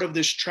part of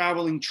this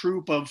traveling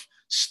troupe of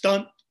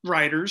stunt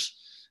riders,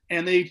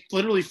 and they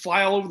literally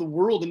fly all over the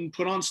world and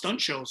put on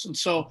stunt shows. And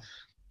so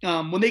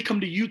when they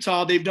come to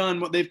Utah, they've done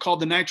what they've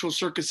called the Nitro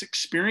Circus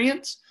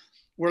Experience,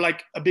 where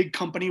like a big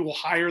company will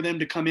hire them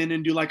to come in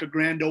and do like a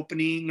grand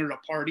opening or a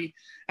party.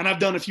 And I've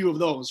done a few of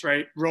those,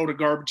 right? Rode a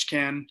garbage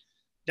can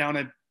down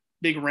a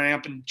big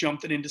ramp and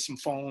jumped it into some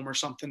foam or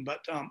something, but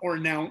or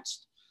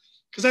announced.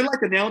 Because I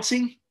like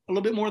announcing a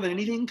little bit more than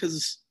anything,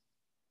 because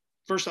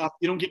first off,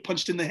 you don't get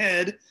punched in the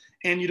head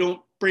and you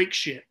don't break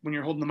shit when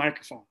you're holding the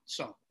microphone.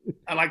 So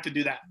I like to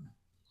do that.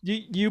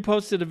 You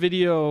posted a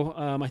video,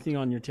 I think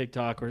on your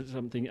TikTok or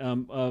something,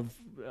 of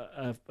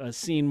a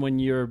scene when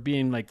you're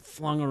being like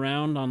flung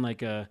around on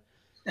like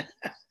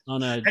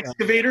on a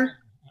excavator.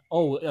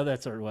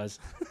 That's what it was.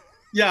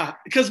 Yeah,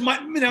 because I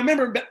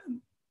remember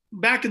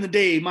back in the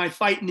day, my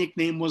fight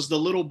nickname was the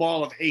Little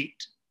Ball of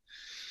Hate.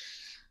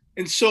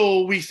 And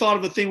so we thought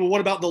of a thing, well,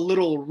 what about the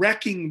little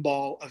wrecking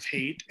ball of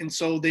hate? And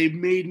so they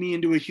made me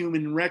into a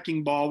human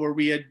wrecking ball where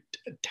we had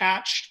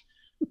attached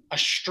a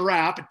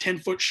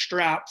 10-foot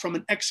strap from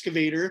an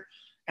excavator,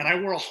 and I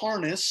wore a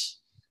harness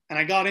and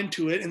I got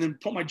into it and then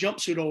put my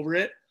jumpsuit over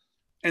it.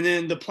 And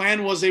then the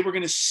plan was they were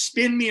going to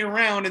spin me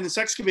around in this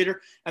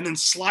excavator and then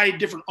slide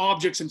different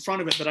objects in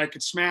front of it that I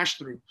could smash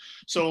through.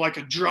 So like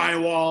a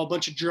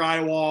bunch of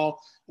drywall,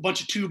 a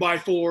bunch of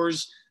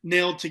 2x4s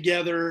nailed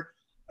together,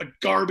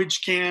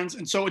 garbage cans.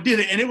 And so it did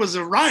it. And it was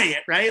a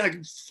riot, right?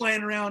 Like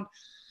flying around,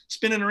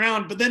 spinning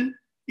around. But then,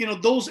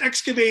 those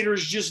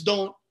excavators just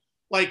don't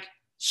like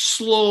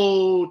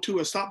slow to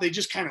a stop. He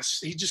just kind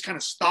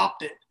of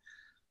stopped it.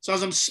 So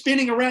as I'm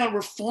spinning around,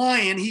 we're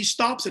flying, he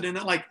stops it and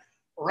it like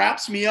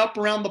wraps me up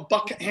around the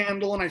bucket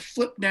handle and I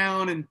flip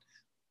down and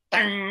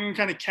bang,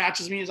 kind of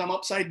catches me as I'm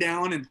upside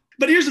down.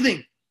 But here's the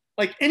thing,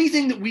 like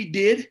anything that we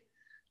did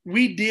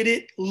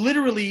it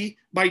literally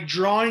by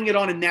drawing it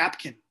on a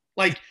napkin.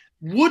 Like,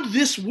 would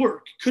this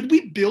work? Could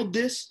we build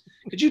this?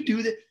 Could you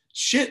do that?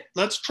 Shit,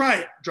 let's try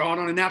it. Draw it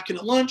on a napkin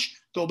at lunch,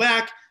 go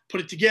back, put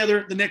it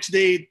together. The next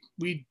day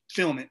we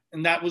film it.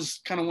 And that was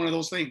kind of one of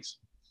those things.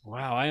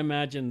 Wow. I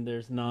imagine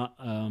there's not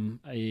an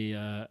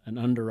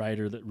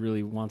underwriter that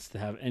really wants to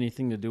have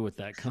anything to do with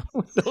that.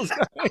 With those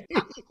guys.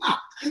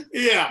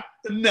 Yeah,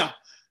 no.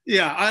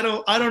 Yeah. I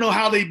don't know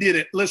how they did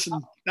it. Listen,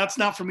 that's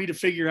not for me to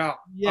figure out.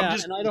 Yeah.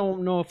 And I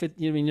don't know if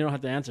you don't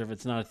have to answer if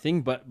it's not a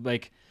thing, but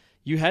like,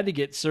 you had to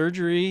get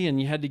surgery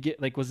and you had to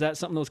get was that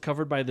something that was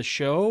covered by the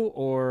show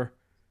or?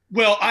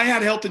 Well, I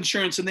had health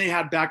insurance and they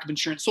had backup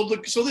insurance. So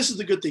this is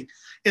the good thing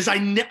is I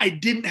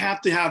didn't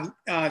have to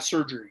have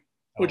surgery,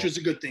 which was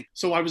a good thing.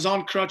 So I was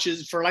on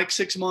crutches for like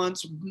 6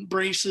 months,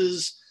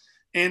 braces.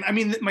 And I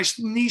mean, my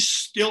knees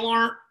still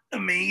aren't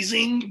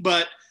amazing,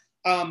 but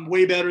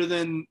way better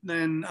than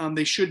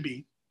they should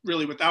be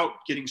really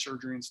without getting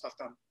surgery and stuff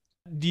done.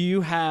 Do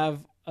you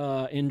have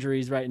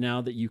injuries right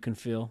now that you can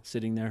feel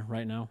sitting there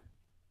right now?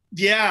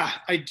 Yeah,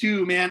 I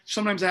do, man.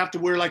 Sometimes I have to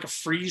wear like a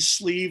freeze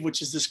sleeve,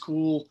 which is this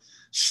cool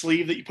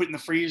sleeve that you put in the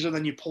freezer,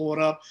 then you pull it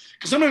up.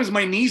 Because sometimes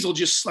my knees will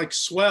just like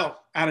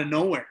swell out of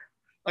nowhere,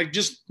 like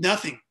just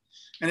nothing.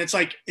 And it's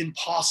like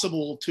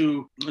impossible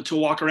to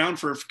walk around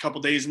for a couple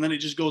of days, and then it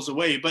just goes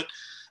away. But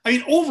I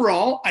mean,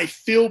 overall, I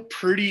feel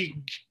pretty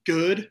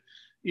good,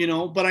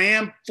 but I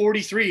am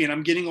 43 and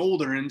I'm getting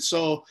older. And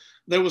so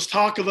there was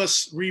talk of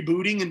us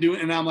rebooting and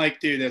doing, and I'm like,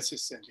 dude, that's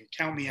just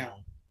count me out.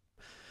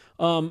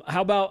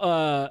 How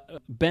about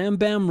Bam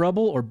Bam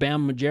Rubble or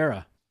Bam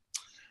Majera?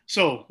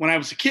 So when I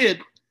was a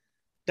kid,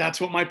 that's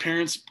what my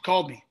parents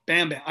called me,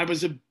 Bam Bam.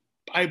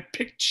 I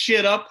picked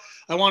shit up.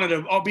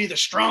 I'll be the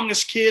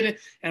strongest kid,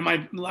 and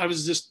I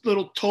was this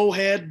little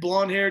towhead,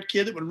 blonde-haired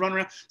kid that would run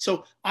around.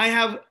 So I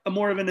have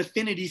more of an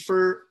affinity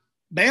for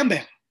Bam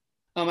Bam,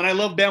 and I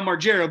love Bam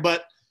Margera.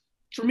 But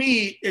for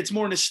me, it's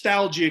more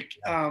nostalgic.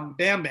 Bam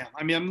Bam.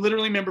 I mean, I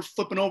literally remember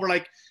flipping over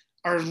like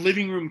our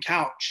living room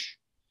couch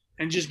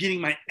and just getting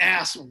my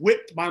ass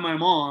whipped by my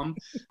mom.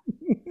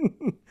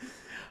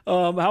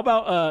 How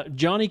about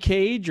Johnny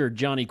Cage or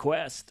Johnny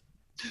Quest?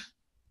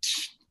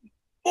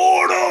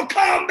 Mortal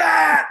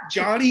Kombat!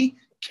 Johnny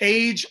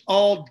Cage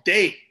all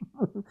day.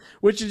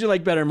 Which did you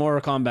like better,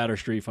 Mortal Kombat or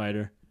Street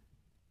Fighter?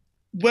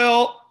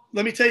 Well,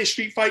 let me tell you,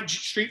 Street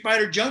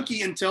Fighter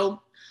junkie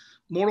until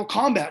Mortal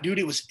Kombat, dude.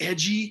 It was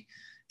edgy.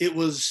 It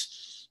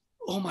was,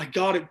 oh my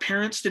God,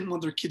 parents didn't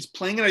want their kids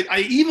playing it.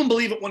 I even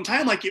believe at one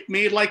time, like it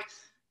made like,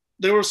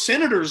 there were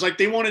senators, like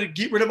they wanted to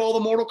get rid of all the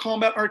Mortal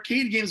Kombat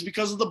arcade games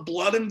because of the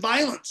blood and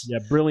violence. Yeah,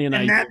 brilliant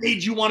and idea. That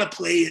made you want to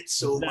play it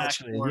so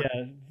much more.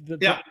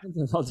 Yeah,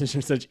 the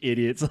politicians are such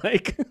idiots.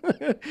 Like,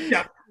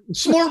 yeah,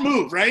 smart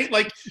move, right?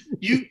 Like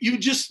you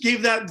just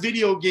gave that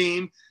video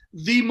game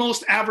the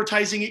most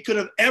advertising it could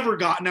have ever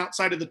gotten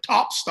outside of the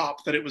top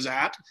stop that it was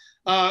at.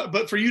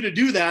 But for you to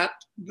do that,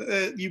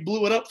 you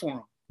blew it up for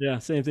them. Yeah,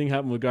 same thing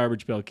happened with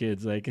Garbage Pail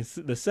Kids. Like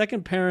the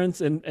second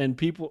parents and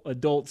people,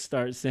 adults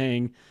start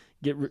saying,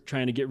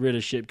 trying to get rid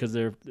of shit because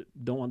they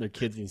don't want their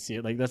kids to see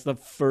it. Like that's the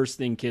first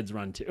thing kids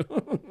run to.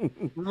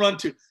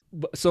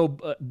 So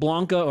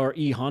Blanca or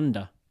E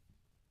Honda?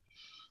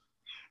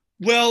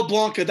 Well,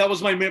 Blanca, that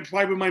was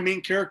probably my main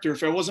character.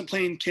 If I wasn't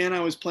playing Ken, I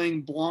was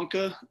playing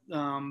Blanca.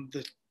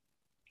 The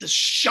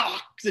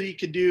shock that he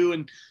could do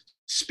and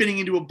spinning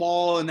into a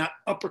ball and that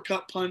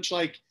uppercut punch,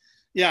 like,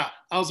 yeah,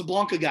 I was a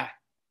Blanca guy.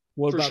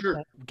 What about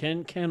sure.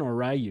 Ken or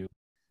Ryu?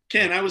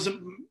 Ken, I was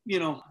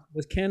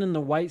Was Ken in the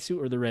white suit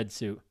or the red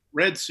suit?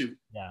 Red suit.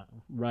 Yeah,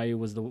 Ryu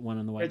was the one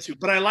in the white red suit.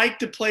 But I like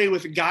to play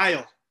with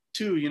Guile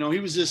too. He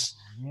was this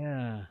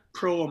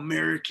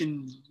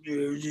pro-American,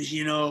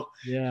 fighting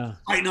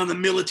on the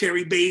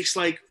military base.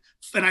 Like,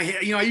 and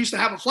I used to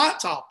have a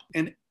flat top,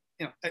 and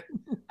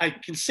I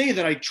can say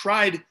that I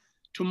tried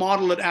to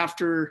model it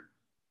after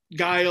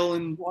Guile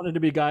and wanted to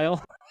be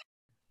Guile.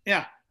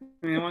 Yeah,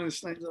 I mean, I wanted to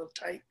slide a little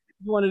tight.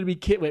 You wanted to be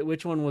Kid. Wait,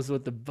 which one was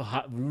with the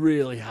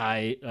really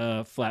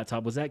high flat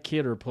top? Was that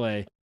Kid or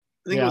Play?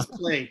 I think it was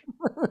Play.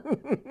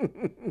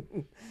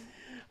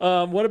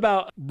 What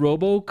about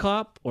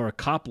RoboCop or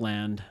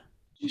Copland?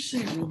 Did you say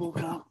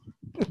RoboCop?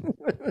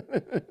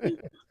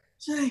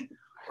 Say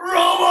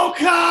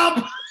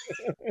RoboCop.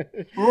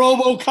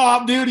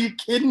 RoboCop, dude. Are you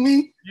kidding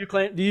me?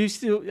 Do you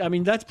still? I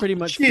mean, that's pretty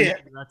much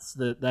shit. That's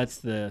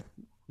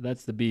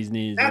the bee's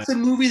knees. That's a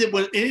movie that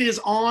when it is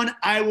on,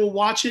 I will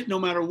watch it no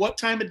matter what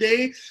time of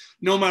day,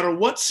 no matter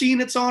what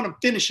scene it's on. I'm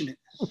finishing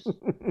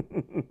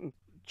it.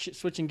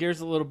 Switching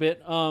gears a little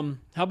bit. How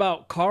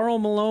about Karl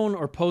Malone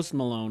or Post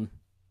Malone?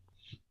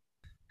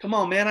 Come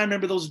on, man. I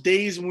remember those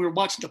days when we were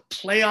watching the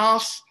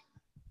playoffs.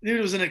 Dude,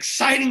 it was an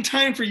exciting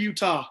time for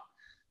Utah.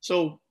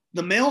 So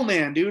the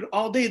mailman, dude,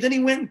 all day. Then he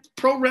went and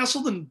pro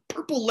wrestled in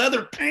purple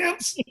leather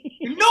pants.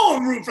 You know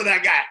I'm rooting for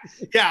that guy.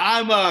 Yeah,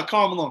 I'm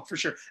Karl Malone for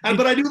sure.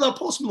 But I do love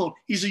Post Malone.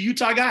 He's a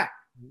Utah guy.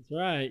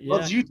 That's right. Yeah.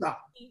 Loves Utah.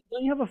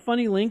 Don't you have a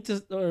funny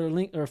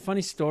or a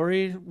funny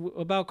story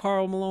about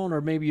Karl Malone,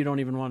 or maybe you don't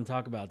even want to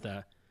talk about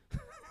that?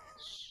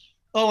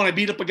 Oh, when I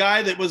beat up a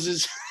guy that was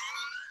his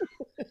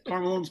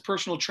Karl Malone's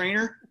personal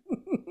trainer.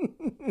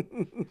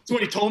 That's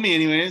what he told me,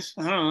 anyways.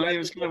 I don't know. It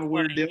was kind of a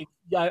weird deal.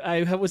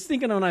 I was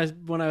thinking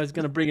when I was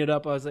going to bring it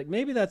up, I was like,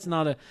 maybe that's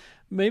not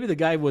maybe the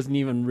guy wasn't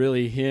even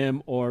really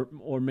him, or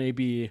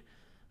maybe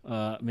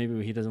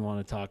he doesn't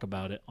want to talk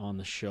about it on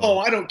the show. Oh,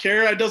 I don't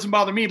care. It doesn't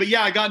bother me. But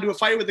yeah, I got into a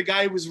fight with a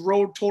guy who was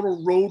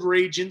total road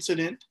rage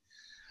incident.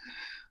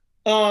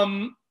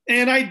 And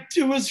I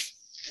was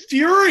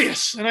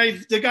furious,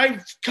 and the guy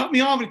cut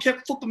me off and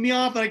kept flipping me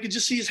off, and I could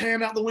just see his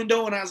hand out the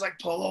window, and I was like,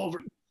 pull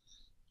over.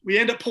 We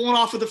end up pulling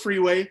off of the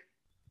freeway,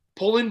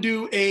 pull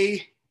into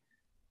a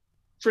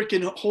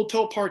freaking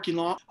hotel parking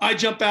lot. I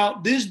jump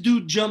out. This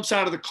dude jumps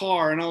out of the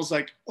car, and I was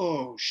like,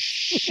 oh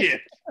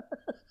shit.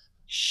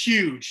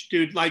 Huge,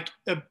 dude, like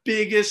the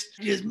biggest,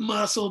 just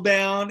muscle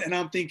bound, and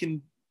I'm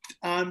thinking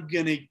I'm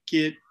gonna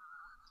get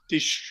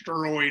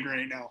destroyed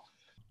right now.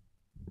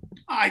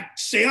 I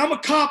say, I'm a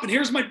cop and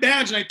here's my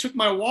badge. And I took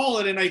my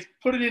wallet and I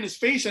put it in his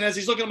face. And as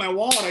he's looking at my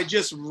wallet, I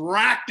just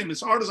racked him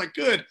as hard as I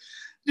could.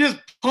 Just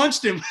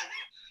punched him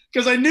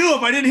because I knew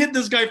if I didn't hit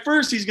this guy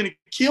first, he's going to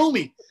kill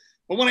me.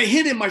 But when I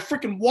hit him, my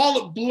freaking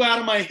wallet blew out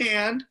of my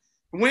hand.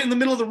 I went in the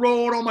middle of the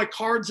road. All my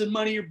cards and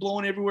money are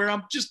blowing everywhere.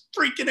 I'm just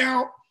freaking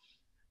out.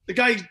 The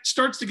guy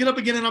starts to get up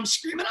again and I'm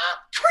screaming, I'm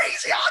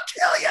crazy.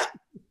 I'll kill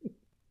you.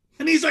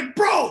 And he's like,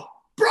 bro,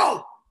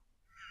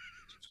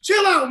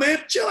 chill out, man.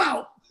 Chill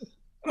out.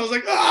 And I was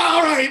like,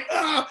 all right.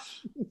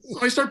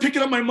 So I start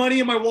picking up my money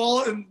in my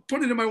wallet and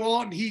putting it in my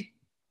wallet. And he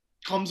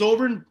comes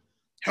over and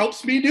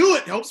helps me do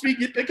it. Helps me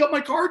pick up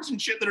my cards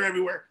and shit that are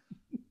everywhere.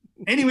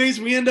 Anyways,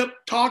 we end up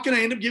talking.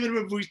 I end up giving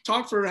him, we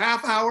talked for a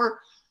half hour.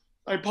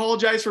 I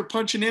apologize for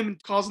punching him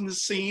and causing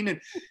this scene.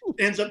 And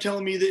ends up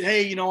telling me that,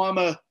 hey, I'm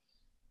a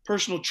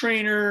personal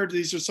trainer.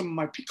 These are some of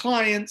my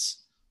clients.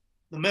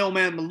 The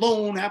mailman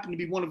Malone happened to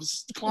be one of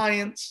his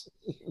clients.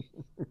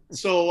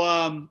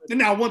 So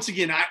now once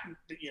again,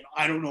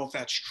 I don't know if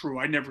that's true.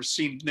 I never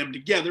seen them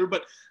together,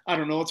 but I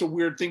don't know. It's a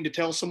weird thing to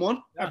tell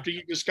someone after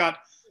you just got.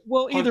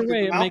 Well, either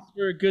way, it makes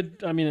for a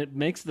good. I mean, it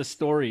makes the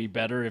story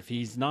better if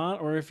he's not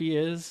or if he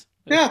is.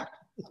 Yeah.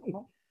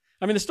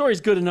 I mean, the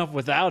story's good enough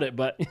without it,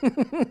 but.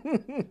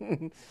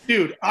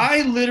 Dude,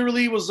 I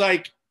literally was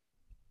like,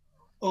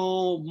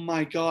 oh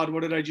my God,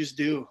 what did I just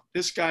do?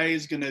 This guy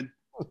is going to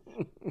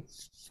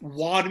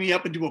wad me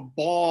up into a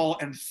ball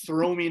and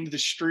throw me into the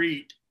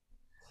street.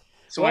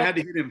 So I had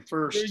to hit him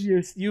first.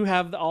 You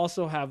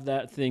also have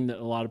that thing that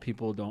a lot of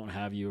people don't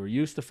have. You were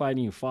used to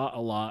fighting. You fought a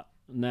lot,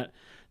 and that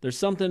there's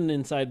something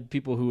inside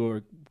people who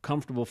are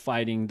comfortable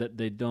fighting that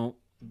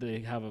they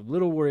have a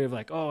little worry of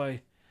like,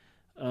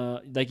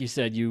 like you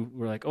said, you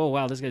were like, oh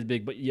wow, this guy's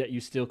big, but yet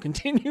you still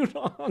continued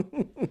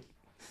on.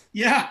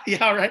 Yeah,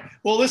 right.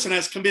 Well, listen, I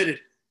was committed.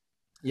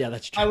 Yeah,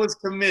 that's true. I was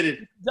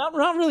committed. Not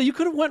really. You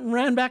could have went and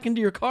ran back into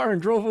your car and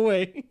drove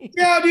away.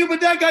 Yeah, dude, but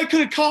that guy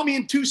could have caught me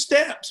in 2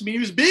 steps. I mean, he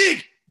was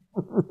big.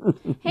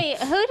 Hey,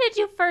 who did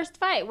you first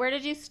fight? Where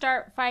did you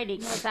start fighting?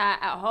 Was that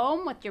at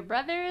home with your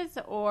brothers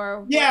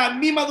or? Yeah,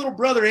 me and my little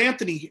brother,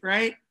 Anthony,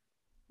 right?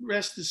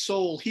 Rest his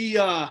soul. We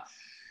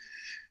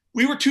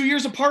were 2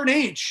 years apart in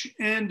age.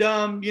 And,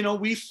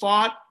 we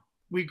fought.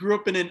 We grew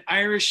up in an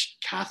Irish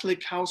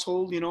Catholic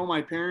household.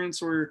 My parents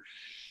were,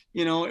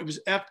 it was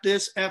F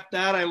this, F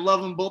that. I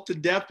love them both to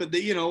death, but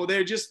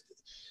they're just,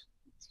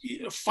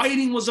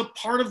 fighting was a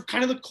part of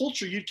kind of the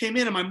culture. You came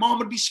in and my mom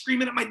would be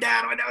screaming at my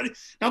dad.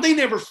 Now they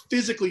never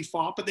physically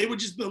fought, but they would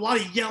just a lot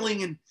of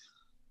yelling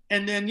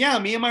and then, yeah,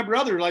 me and my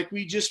brother, like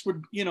we just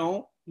would,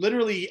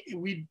 literally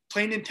we'd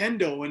play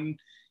Nintendo. And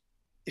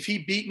if he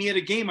beat me at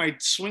a game,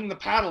 I'd swing the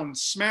paddle and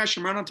smash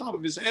him right on top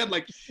of his head.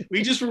 Like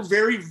we just were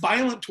very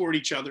violent toward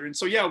each other. And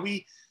so, yeah,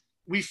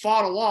 we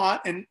fought a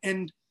lot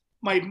and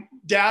my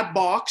dad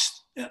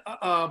boxed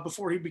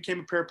before he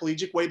became a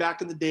paraplegic way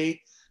back in the day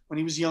when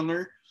he was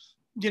younger.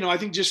 I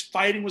think just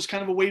fighting was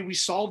kind of a way we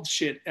solved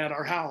shit at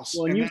our house.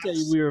 Well, and you say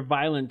we were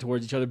violent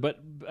towards each other, but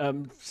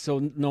so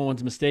no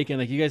one's mistaken.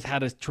 Like you guys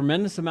had a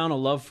tremendous amount of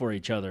love for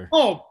each other.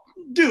 Oh,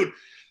 dude,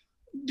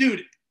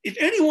 if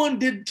anyone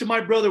did to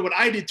my brother what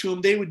I did to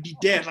him, they would be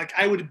dead. Like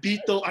I would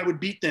beat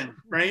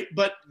them, right?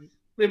 But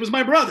it was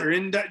my brother,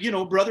 and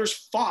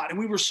brothers fought, and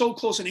we were so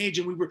close in age,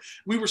 and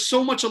we were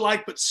so much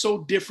alike, but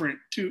so different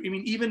too. I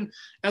mean, even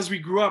as we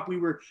grew up,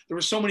 there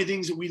were so many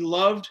things that we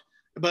loved,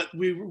 but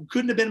we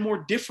couldn't have been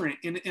more different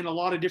in a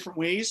lot of different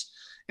ways.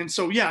 And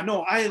so, yeah,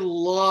 no, I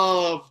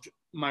loved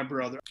my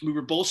brother. We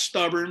were both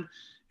stubborn,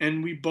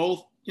 and we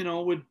both,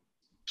 would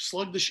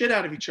slug the shit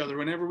out of each other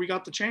whenever we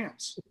got the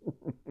chance.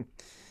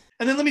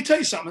 And then let me tell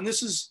you something.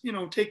 This is,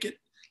 take it,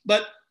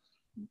 but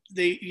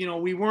they,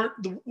 we weren't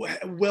the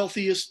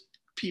wealthiest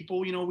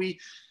people.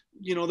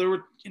 There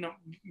were,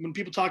 when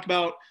people talk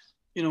about,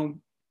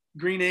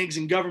 green eggs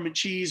and government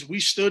cheese, we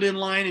stood in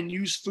line and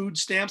used food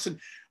stamps, and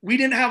we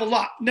didn't have a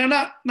lot.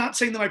 Now, not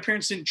saying that my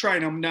parents didn't try.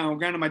 Now,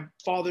 granted, my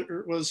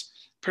father was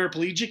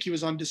paraplegic. He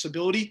was on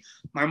disability.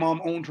 My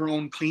mom owned her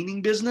own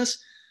cleaning business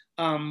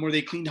where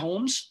they cleaned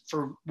homes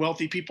for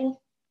wealthy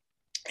people.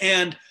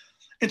 And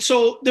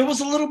so there was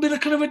a little bit of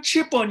kind of a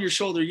chip on your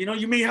shoulder.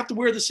 You may have to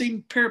wear the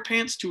same pair of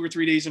pants 2 or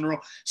 3 days in a row.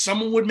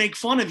 Someone would make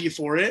fun of you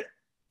for it.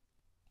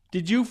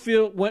 Did you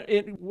feel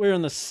we were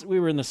in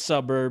the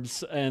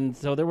suburbs, and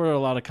so there were a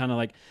lot of kind of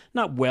like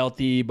not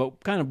wealthy,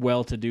 but kind of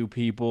well-to-do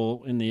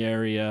people in the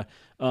area.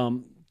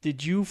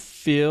 Did you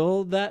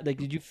feel that? Like,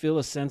 did you feel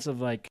a sense of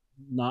like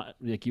not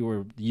like you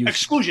were used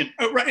exclusion?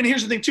 Right. And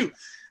here's the thing too,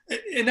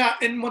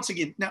 and once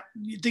again, now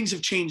things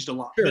have changed a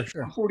lot.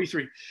 Sure. I'm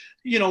 43.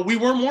 We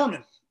weren't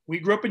Mormon. We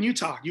grew up in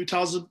Utah.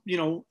 Utah's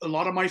a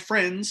lot of my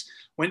friends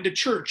went to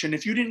church, and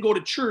if you didn't go to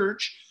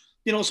church,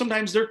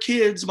 sometimes their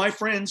kids, my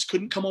friends,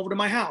 couldn't come over to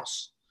my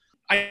house.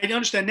 I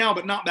understand now,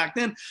 but not back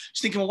then.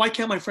 Just thinking, well, why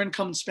can't my friend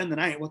come and spend the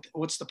night?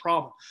 What's the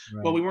problem?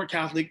 Right. Well, we weren't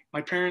Catholic.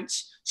 My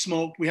parents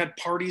smoked. We had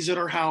parties at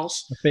our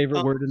house. The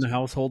favorite word in the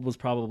household was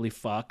probably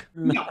fuck.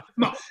 No.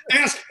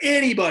 Ask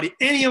anybody,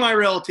 any of my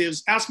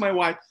relatives, ask my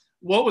wife,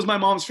 what was my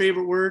mom's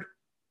favorite word?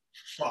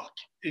 Fuck.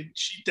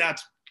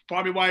 That's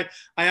probably why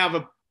I have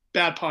a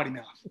bad potty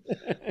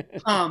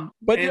mouth.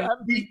 But and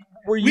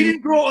were we you?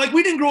 didn't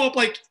grow up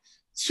like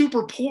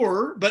super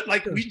poor, but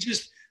like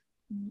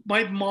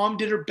my mom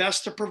did her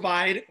best to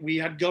provide. We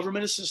had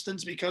government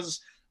assistance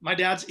because my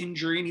dad's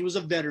injury and he was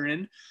a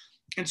veteran.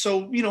 And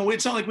so,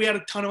 it's not like we had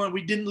a ton of money.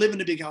 We didn't live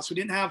in a big house. We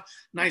didn't have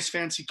nice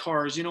fancy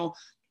cars.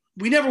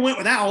 We never went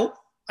without.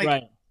 Like,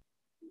 Right.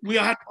 We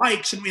had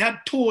bikes and we had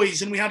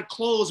toys and we had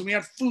clothes and we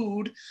had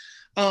food.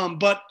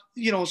 But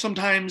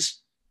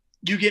sometimes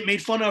you get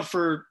made fun of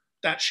for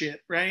that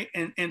shit. Right.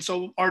 And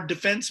so our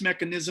defense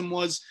mechanism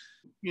was,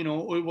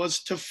 it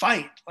was to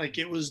fight. Like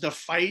it was the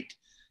fight.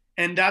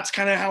 And that's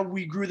kind of how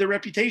we grew the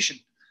reputation.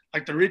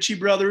 Like the Ritchie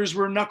brothers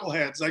were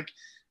knuckleheads. Like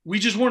we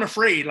just weren't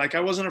afraid. Like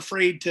I wasn't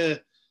afraid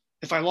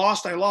if I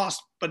lost, I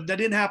lost, but that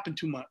didn't happen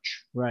too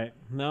much. Right.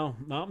 No,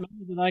 not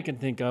many that I can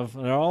think of.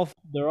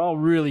 They're all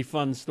really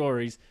fun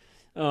stories.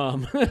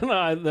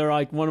 They're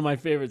like one of my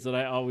favorites that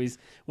I always,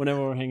 whenever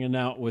we're hanging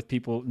out with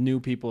new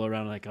people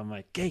around, like I'm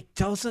like, hey,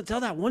 tell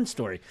that one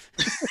story.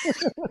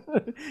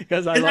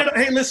 Because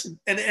hey, listen,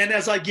 and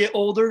as I get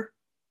older,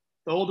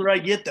 the older I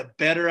get, the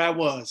better I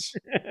was.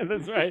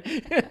 That's right.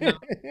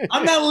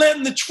 I'm not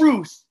letting the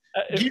truth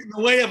get in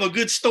the way of a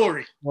good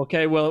story.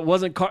 Okay, well, it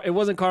wasn't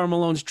Karl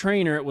Malone's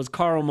trainer. It was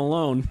Karl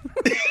Malone.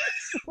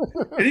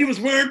 And he was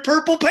wearing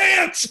purple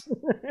pants.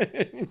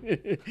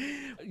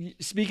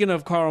 Speaking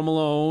of Karl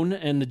Malone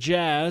and the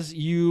Jazz,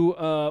 you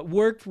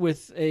worked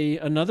with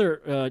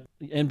another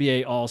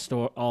NBA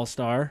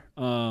All-Star,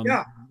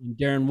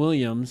 Darren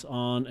Williams,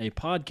 on a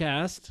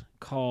podcast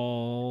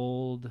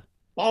called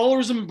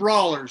Ballers and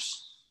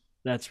Brawlers.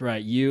 That's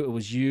right. It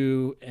was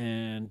you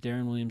and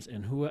Darren Williams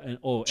and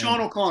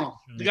Sean O'Connell,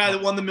 the guy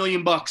that won the $1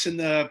 million in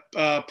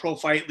the Pro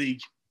Fight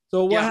League.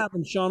 So what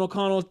happened? Sean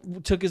O'Connell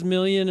took his $1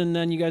 million, and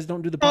then you guys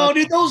don't do the podcast? Oh,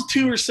 dude, those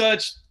two are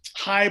such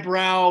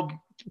highbrow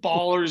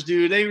ballers,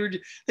 dude.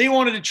 They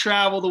wanted to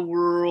travel the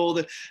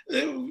world.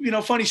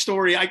 Funny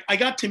story. I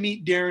got to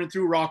meet Darren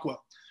through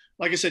Rockwell.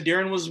 Like I said,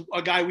 Darren was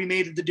a guy we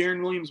made the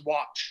Darren Williams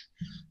watch.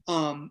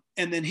 And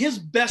then his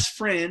best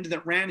friend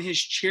that ran his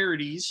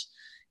charities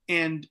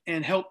and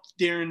helped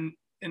Darren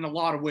in a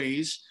lot of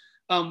ways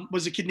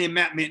was a kid named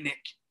Matt Mitnick.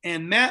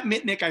 And Matt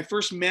Mitnick, I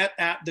first met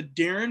at the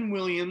Darren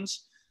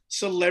Williams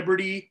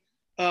Celebrity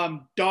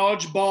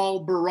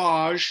Dodgeball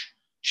Barrage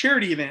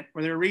charity event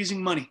where they were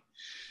raising money.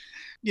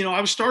 I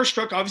was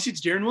starstruck. Obviously,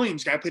 it's Darren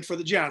Williams, guy played for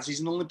the Jazz.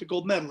 He's an Olympic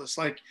gold medalist.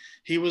 Like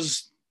he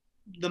was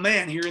the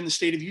man here in the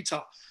state of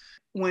Utah.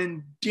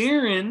 When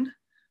Darren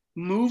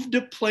moved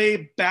to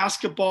play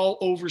basketball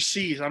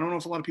overseas, I don't know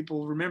if a lot of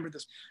people remember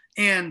this.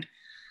 And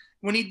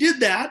when he did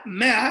that,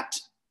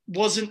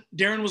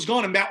 Darren was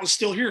gone and Matt was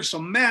still here. So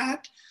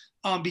Matt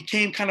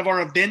became kind of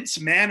our events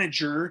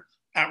manager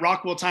at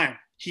Rockwell Time.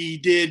 He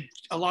did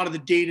a lot of the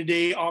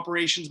day-to-day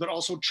operations, but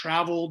also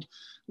traveled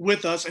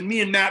with us. And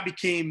me and Matt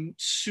became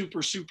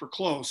super, super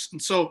close.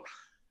 And so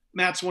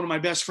Matt's one of my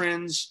best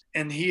friends,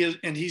 and he's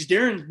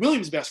Darren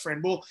Williams' best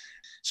friend. Well,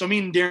 so me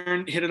and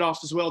Darren hit it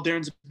off as well.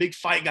 Darren's a big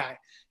fight guy.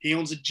 He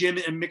owns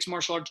a mixed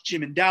martial arts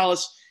gym in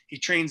Dallas. He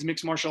trains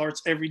mixed martial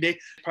arts every day.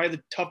 Probably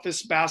the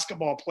toughest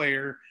basketball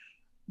player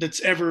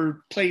that's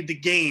ever played the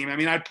game. I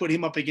mean, I'd put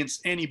him up against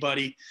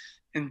anybody,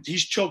 and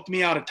he's choked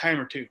me out a time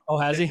or two. Oh,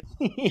 has he?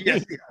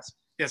 Yes, he has.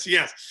 Yes, he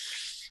has.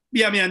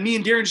 Yeah, man, me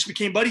and Darren just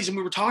became buddies, and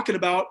we were talking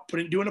about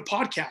doing a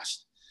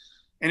podcast.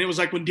 And it was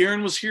like when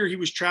Darren was here, he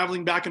was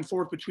traveling back and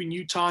forth between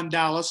Utah and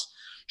Dallas.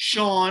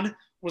 Sean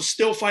was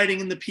still fighting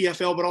in the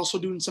PFL, but also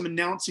doing some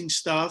announcing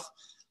stuff.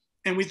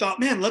 And we thought,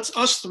 man, let's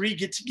us three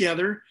get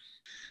together.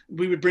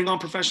 We would bring on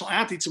professional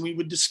athletes and we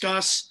would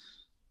discuss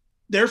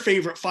their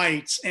favorite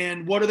fights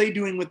and what are they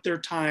doing with their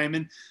time.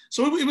 And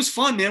so it was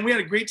fun, man. We had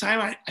a great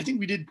time. I think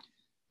we did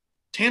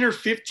 10 or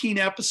 15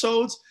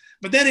 episodes,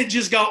 but then it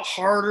just got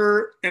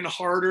harder and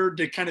harder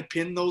to kind of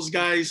pin those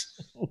guys,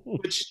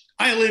 which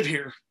I live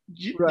here.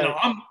 Right.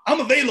 I'm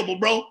available,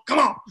 bro. Come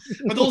on.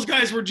 But those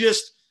guys were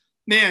just,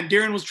 man,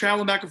 Darren was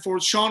traveling back and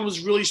forth. Sean was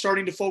really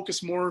starting to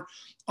focus more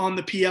on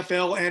the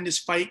PFL and his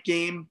fight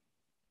game.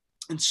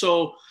 And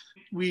so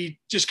we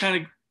just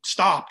kind of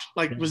stopped.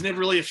 Like, it was never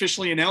really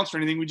officially announced or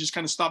anything. We just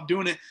kind of stopped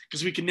doing it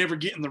because we could never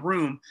get in the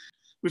room.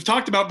 We've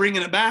talked about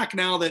bringing it back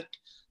now that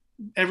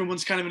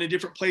everyone's kind of in a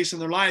different place in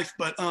their life.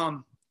 But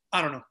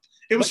I don't know.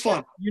 It was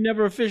fun. You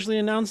never officially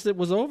announced it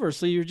was over,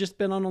 so you've just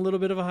been on a little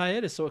bit of a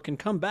hiatus, so it can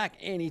come back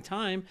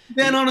anytime.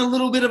 Been on a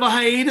little bit of a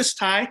hiatus,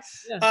 Ty.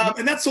 Yeah.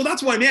 And that's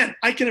why, man,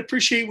 I can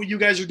appreciate what you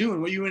guys are doing,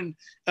 what you and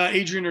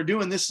Adrian are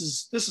doing. This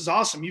is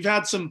awesome. You've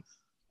had some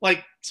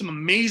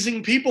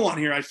amazing people on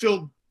here. I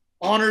feel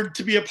honored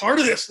to be a part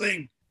of this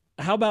thing.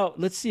 How about,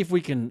 let's see if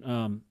we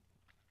can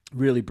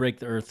really break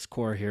the Earth's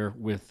core here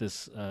with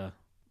this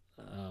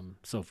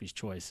Sophie's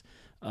Choice.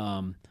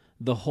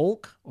 The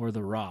Hulk or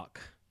The Rock?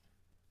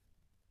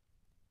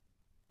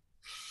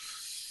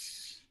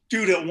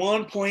 Dude, at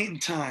one point in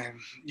time,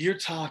 you're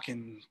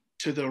talking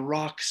to the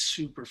Rock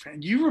super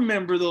fan. You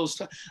remember those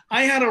times?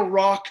 I had a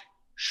Rock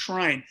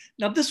shrine.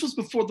 Now, this was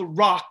before the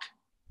Rock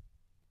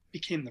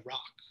became the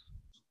Rock.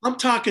 I'm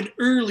talking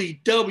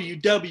early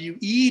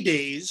WWE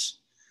days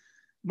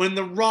when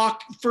The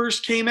Rock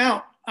first came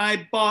out.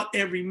 I bought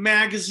every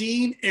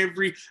magazine, if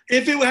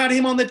it had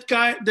him on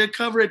the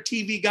cover of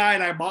TV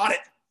Guide, I bought it.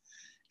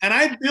 And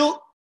I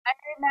built. I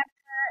remember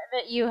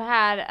that you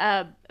had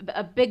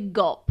a big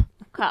gulp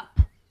cup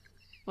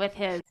with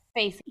his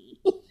face.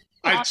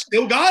 I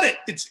still got it.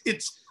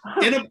 It's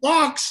in a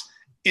box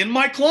in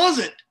my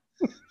closet.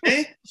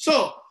 Okay,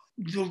 so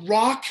The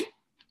Rock,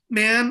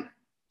 man,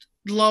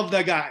 love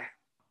that guy.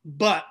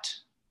 But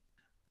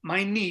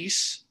my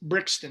niece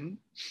Brixton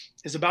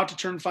is about to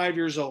turn 5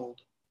 years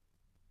old.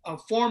 A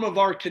form of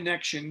our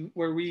connection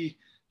where we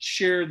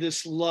share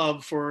this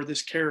love for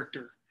this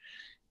character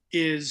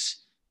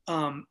is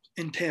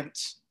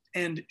intense,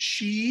 and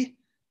she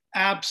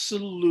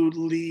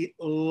absolutely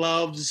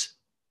loves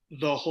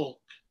the Hulk.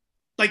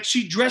 Like,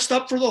 she dressed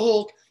up for the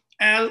Hulk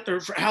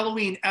for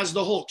Halloween as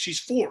the Hulk. She's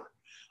 4.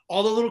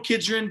 All the little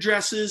kids are in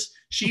dresses.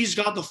 She's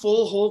got the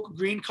full Hulk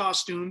green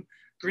costume,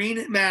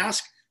 green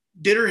mask,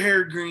 did her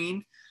hair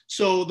green.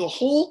 So the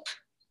Hulk,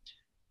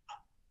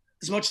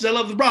 as much as I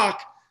love The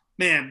Rock,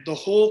 man, the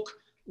Hulk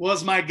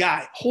was my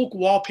guy. Hulk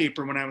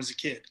wallpaper when I was a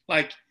kid.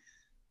 Like,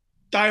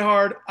 Die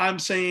Hard, I'm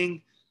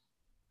saying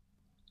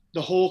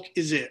the Hulk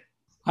is it.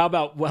 How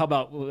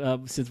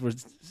about since we're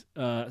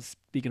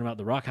speaking about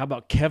The Rock, how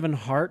about Kevin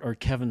Hart or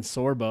Kevin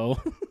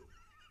Sorbo?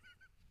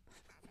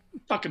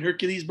 Fucking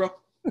Hercules, bro.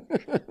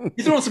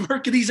 You throwing some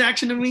Hercules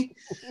action to me?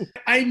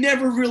 I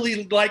never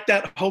really liked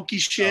that hokey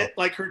shit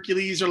like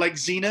Hercules or like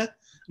Xena.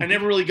 I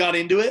never really got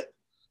into it.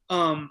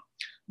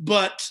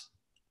 But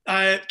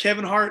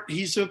Kevin Hart,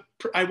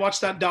 I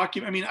watched that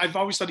document. I mean, I've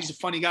always thought he's a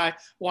funny guy.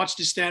 Watched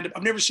his stand-up.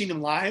 I've never seen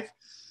him live.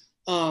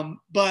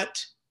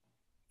 But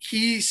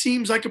he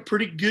seems like a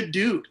pretty good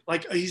dude.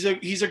 Like, he's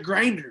a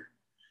grinder.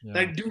 Yeah.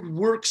 That dude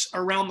works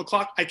around the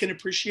clock. I can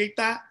appreciate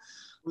that.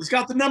 He's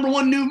got the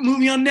 #1 new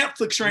movie on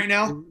Netflix right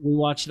now. We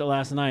watched it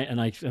last night, and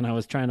I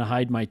was trying to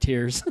hide my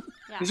tears.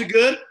 Yeah. Is it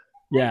good?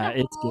 Yeah,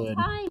 it's good.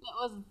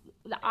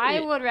 I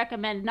would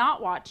recommend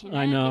not watching it.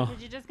 I know.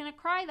 Because you're just going to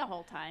cry the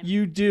whole time.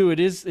 You do. It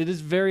is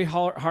very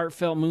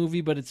heartfelt movie,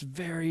 but it's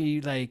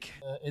very like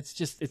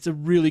it's a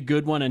really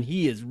good one, and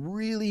he is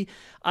really.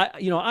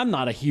 I'm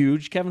not a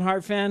huge Kevin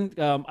Hart fan.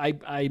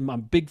 I'm a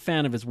big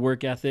fan of his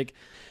work ethic,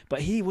 but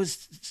he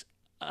was.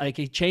 Like,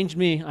 he changed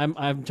me.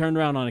 I'm turned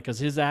around on it because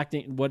his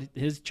acting,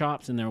 his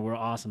chops in there were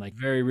awesome. Like,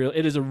 very real.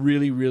 It is a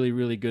really, really,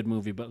 really good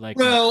movie. But like,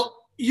 well,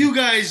 you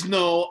guys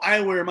know I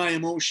wear my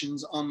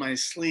emotions on my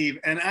sleeve,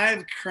 and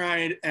I've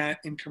cried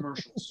in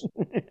commercials.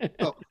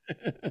 So,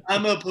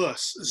 I'm a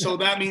puss, so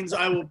that means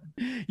I will.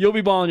 You'll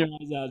be bawling your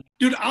eyes out,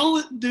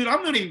 dude.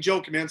 I'm not even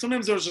joking, man.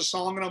 Sometimes there's a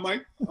song, and I'm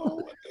like, oh,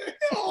 what the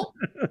hell?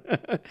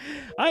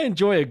 I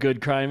enjoy a good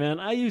cry, man.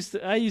 I used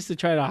to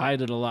try to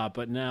hide it a lot,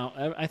 but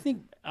now I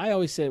think I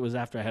always say it was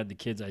after I had the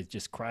kids. I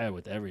just cry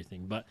with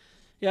everything, but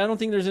yeah, I don't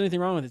think there's anything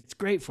wrong with it. It's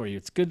great for you.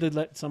 It's good to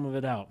let some of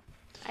it out.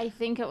 I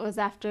think it was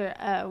after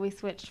we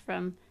switched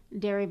from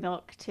dairy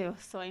milk to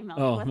soy milk.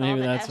 Oh,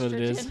 maybe that's what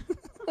it is.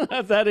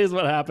 That is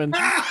what happened.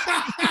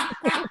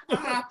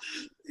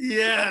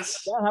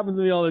 Yes, that happens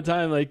to me all the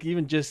time. Like,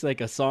 even just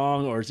like a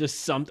song or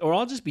just something, or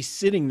I'll just be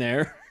sitting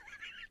there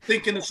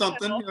thinking of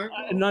something.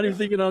 I'm not even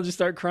thinking. I'll just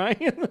start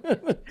crying.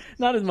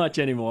 Not as much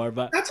anymore,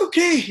 but that's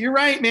okay. You're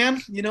right,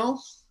 man.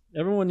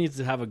 Everyone needs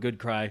to have a good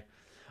cry.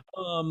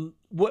 How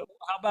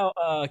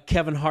about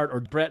Kevin Hart or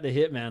Bret the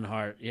Hitman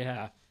Hart?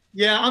 Yeah.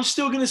 Yeah, I'm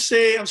still gonna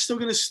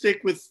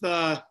stick with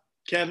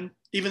Kevin,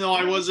 even though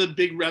I was a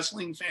big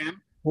wrestling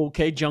fan.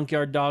 Okay,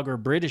 Junkyard Dog or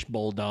British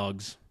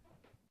Bulldogs?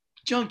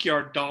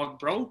 Junkyard Dog,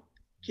 bro.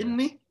 Kidding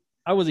me?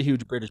 I was a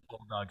huge British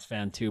Bulldogs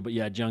fan too, but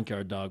yeah,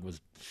 Junkyard Dog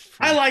was.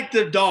 I liked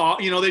the dog.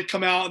 They'd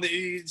come out and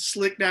they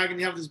slick back, and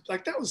you have this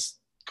like that was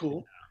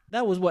cool.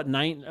 That was what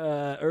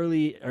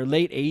early or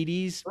late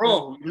 80s,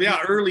 bro. Yeah,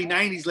 early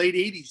 90s, late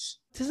 80s.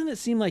 Doesn't it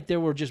seem like there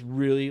were just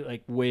really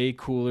like way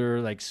cooler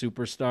like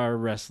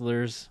superstar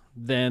wrestlers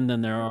then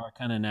than there are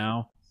kind of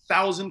now?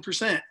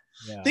 1,000%.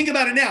 Yeah. Think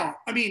about it now.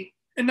 I mean,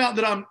 and not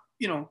that I'm,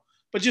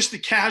 but just the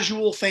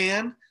casual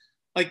fan.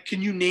 Like,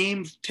 can you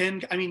name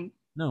 10? I mean,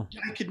 no,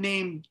 I could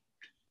name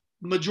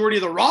majority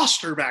of the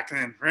roster back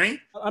then, right?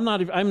 I'm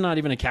not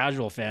even a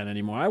casual fan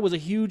anymore. I was a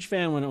huge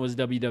fan when it was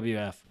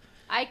WWF.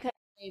 I could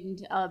have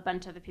named a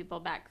bunch of the people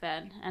back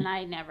then, and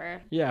I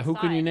never. Yeah, who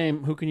can you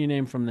name? Who can you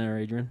name from there,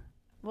 Adrian?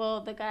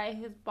 Well, the guy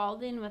who's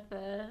balding with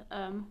the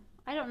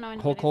I don't know.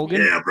 Hulk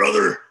Hogan. Yeah,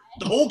 brother,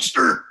 the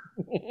Hulkster.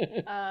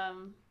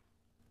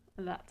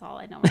 That's all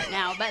I know right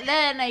now. But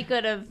then I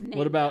could have named.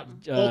 What about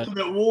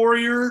Ultimate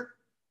Warrior?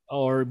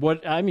 Or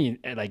what? I mean,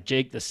 like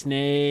Jake the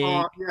Snake.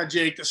 Yeah,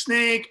 Jake the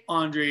Snake,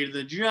 Andre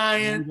the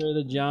Giant.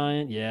 Andre the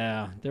Giant.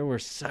 Yeah, there were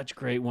such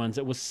great ones.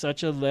 It was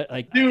such a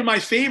like. Dude, my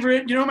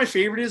favorite. You know what my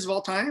favorite is of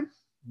all time?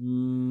 I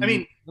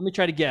mean, let me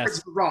try to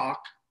guess. The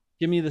Rock.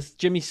 Give me this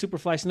Jimmy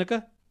Superfly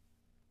Snuka.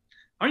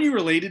 Aren't you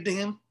related to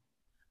him?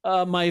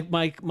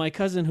 My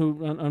cousin,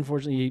 who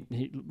unfortunately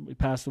he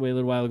passed away a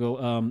little while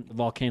ago,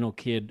 Volcano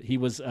Kid. He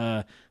was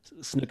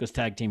Snuka's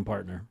tag team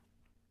partner.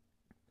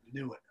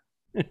 Knew it.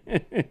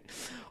 Okay,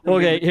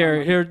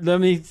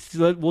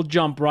 we'll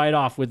jump right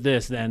off with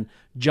this then.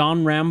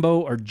 John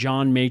Rambo or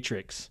John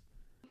Matrix?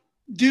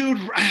 Dude,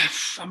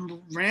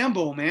 I'm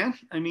Rambo, man.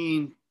 I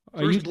mean,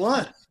 Are First you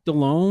Blood.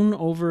 Stallone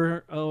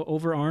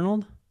over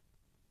Arnold?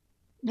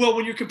 Well,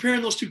 when you're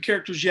comparing those two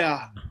characters,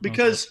 yeah,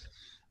 because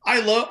I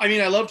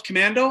loved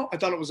Commando. I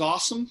thought it was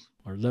awesome.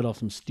 Or let off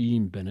some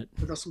steam, Bennett.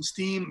 Let off some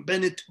steam,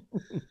 Bennett.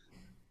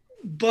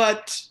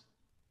 But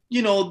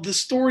the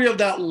story of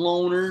that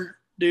loner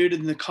dude,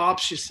 and the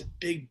cop's just a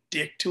big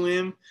dick to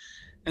him,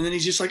 and then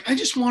he's just like, I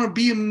just want to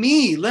be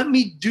me. Let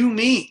me do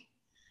me.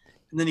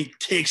 And then he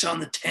takes on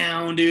the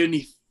town, dude, and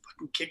he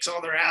fucking kicks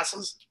all their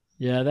asses.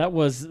 Yeah, that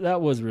was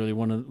really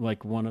one of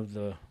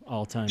the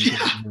all-time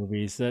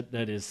movies.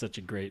 That is such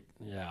a great,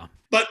 yeah.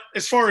 But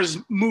as far as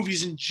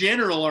movies in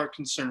general are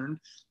concerned,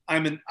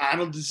 I'm an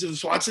Arnold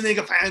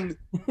Schwarzenegger fan.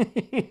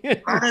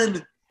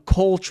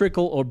 Cole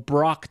Trickle or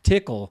Brock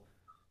Tickle?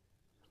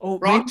 Oh,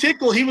 Brock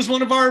Tickle, he was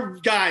one of our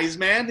guys,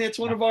 man. It's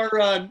one of our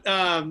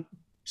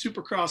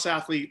Supercross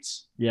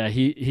athletes. Yeah,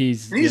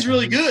 he's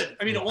really good.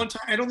 I mean, at one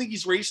time, I don't think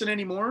he's racing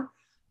anymore,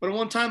 but at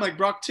one time, like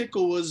Brock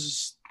Tickle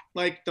was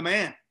like the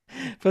man.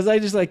 Because I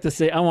just like to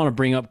say, I want to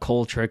bring up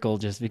Cole Trickle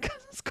just because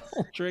it's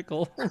Cole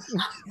Trickle.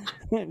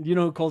 You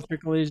know who Cole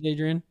Trickle is,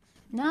 Adrian?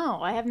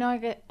 No, I have no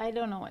idea. I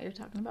don't know what you're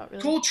talking about,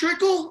 really. Cole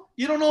Trickle?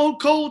 You don't know who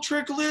Cole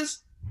Trickle is?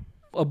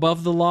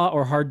 Above the Law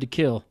or Hard to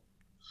Kill?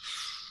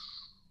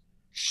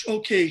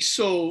 Okay,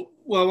 so,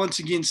 once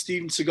again,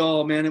 Steven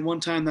Seagal, man. At one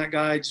time, that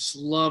guy just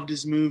loved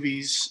his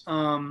movies.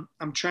 I'm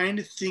trying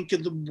to think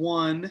of the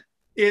one.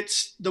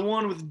 It's the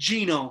one with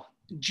Gino.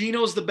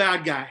 Gino's the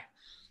bad guy.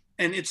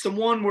 And it's the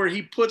one where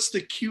he puts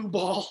the cue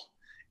ball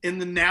in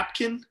the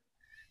napkin,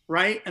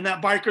 right? And that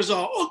biker's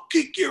all, oh,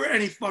 kick your,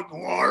 and he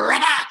fucking,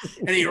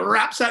 and he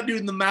wraps that dude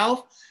in the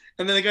mouth.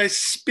 And then the guy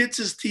spits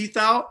his teeth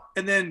out.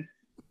 And then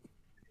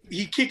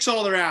he kicks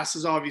all their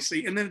asses,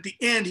 obviously. And then at the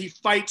end, he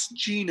fights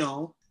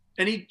Gino.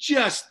 And he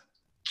just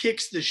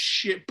kicks the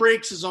shit,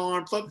 breaks his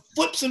arm,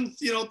 flips him,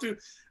 through.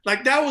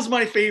 Like, that was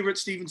my favorite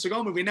Steven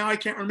Seagal movie. Now I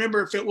can't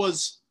remember if it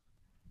was,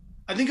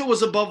 I think it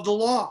was Above the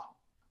Law.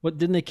 What,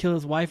 didn't they kill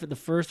his wife at the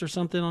first or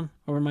something all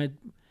of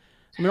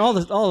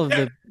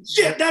the.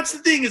 Yeah, that's the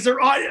thing is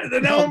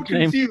now I'm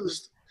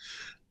confused.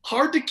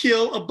 Hard to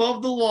Kill,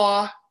 Above the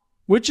Law.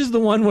 Which is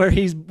the one where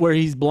he's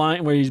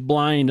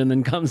blind and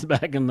then comes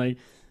back and like,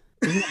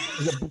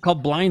 is it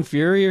called Blind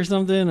Fury or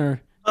something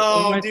or?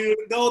 Oh, dude,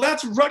 no,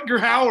 that's Rutger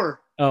Hauer.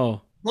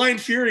 Oh,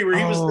 Blind Fury, where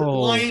he was the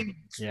blind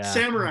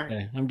samurai.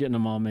 Okay. I'm getting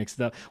them all mixed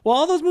up. Well,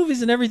 all those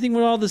movies and everything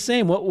were all the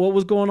same. What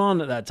was going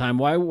on at that time?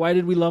 Why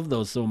did we love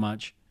those so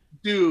much?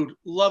 Dude,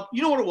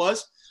 you know what it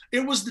was?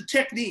 It was the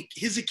technique,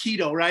 his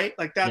Aikido, right?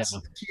 Like that's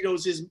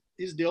Aikido's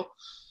his deal.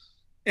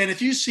 And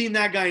if you've seen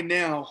that guy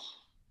now,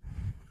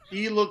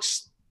 he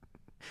looks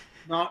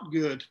not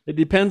good. It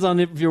depends on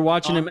if you're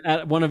watching him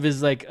at one of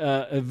his like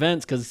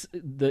events because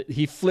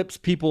he flips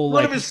people.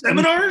 One of his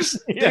seminars,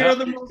 they are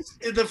the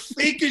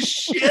fakest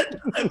shit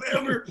I've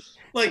ever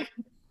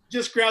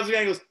just grabs the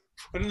guy and goes,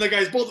 and the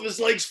guy's both of his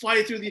legs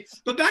fly through the.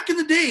 But back in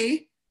the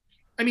day,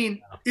 I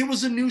mean, it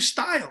was a new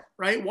style,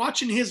 right?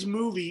 Watching his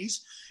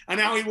movies and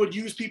how he would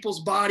use people's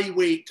body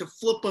weight to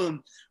flip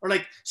them or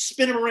like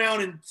spin them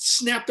around and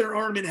snap their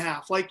arm in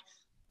half. Like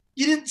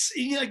you didn't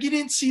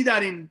see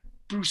that in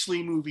Bruce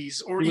Lee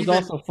movies or it was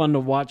also fun to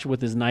watch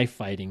with his knife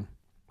fighting.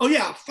 Oh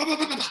yeah.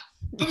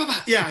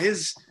 Yeah.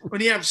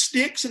 When you have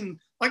sticks and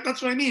like,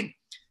 that's what I mean.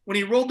 When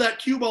he rolled that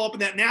cue ball up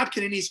in that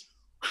napkin and he's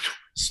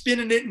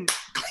spinning it and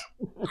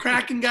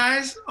cracking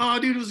guys. Oh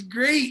dude, it was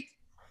great.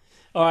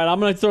 All right, I'm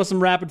going to throw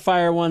some rapid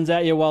fire ones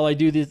at you while I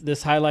do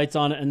this highlights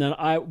on it, and then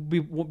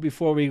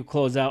before we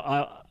close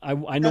out,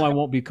 I know I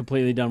won't be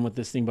completely done with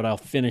this thing, but I'll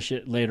finish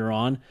it later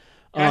on.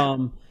 Okay.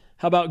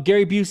 How about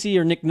Gary Busey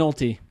or Nick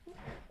Nolte?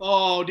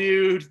 Oh,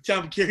 dude,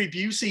 I'm Gary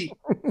Busey.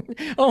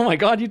 Oh my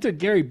God, you took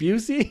Gary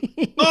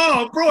Busey?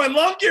 Oh, bro, I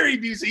love Gary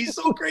Busey. He's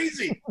so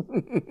crazy.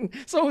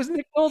 So is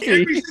Nick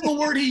Nolte. Every single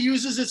word he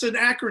uses is an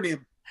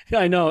acronym.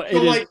 I know.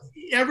 So like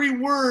every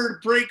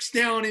word breaks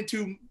down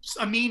into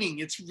a meaning.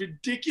 It's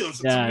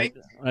ridiculous. It's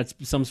amazing. That's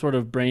some sort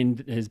of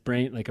his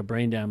brain, like a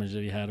brain damage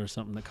that he had or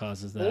something that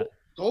causes that.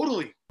 Oh,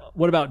 totally.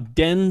 What about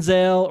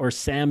Denzel or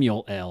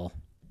Samuel L?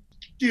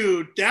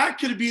 Dude, that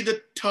could be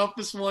the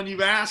toughest one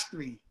you've asked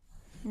me.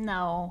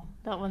 No,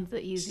 that one's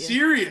the easiest.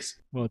 Serious.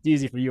 Well, it's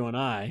easy for you and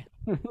I.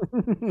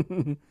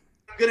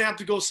 I'm gonna have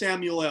to go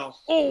Samuel L.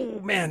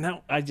 Oh man,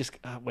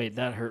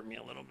 that hurt me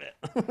a little bit.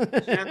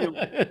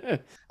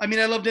 I mean,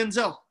 I love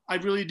Denzel. I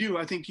really do.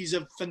 I think he's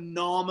a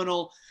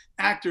phenomenal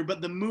actor.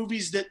 But the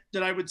movies that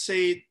I would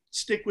say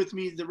stick with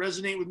me, that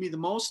resonate with me the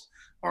most,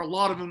 are a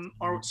lot of them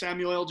are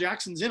Samuel L.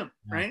 Jackson's in them,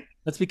 right?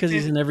 That's because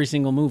he's in every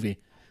single movie.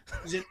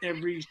 He's in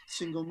every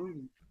single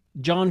movie.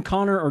 John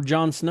Connor or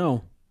Jon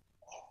Snow?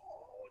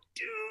 Oh,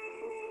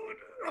 dude,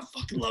 I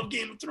fucking love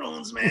Game of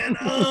Thrones, man.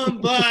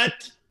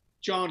 But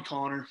John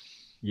Connor.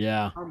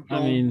 Yeah, I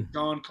mean,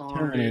 John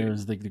Connor. Terminator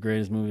is like the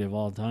greatest movie of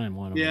all time.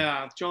 One of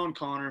them. John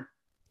Connor.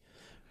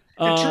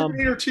 And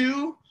Terminator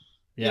 2.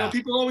 Yeah.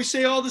 People always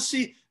say, "Oh,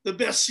 the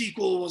best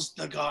sequel was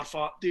The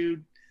Godfather,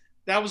 dude.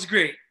 That was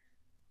great.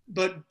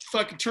 But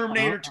fucking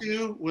Terminator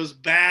 2 was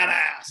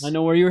badass. I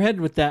know where you're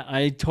headed with that.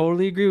 I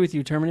totally agree with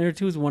you. Terminator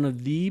 2 is one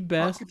of the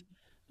best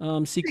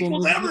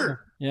sequels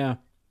ever. Yeah.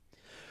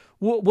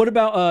 What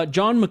about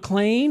John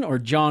McClane or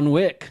John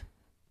Wick?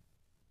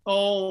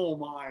 Oh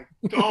my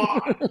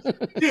God.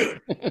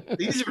 Dude,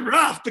 these are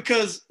rough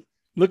because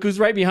look who's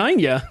right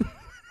behind you.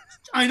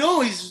 I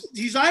know he's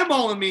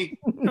eyeballing me.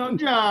 Oh,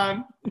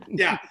 John.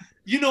 Yeah.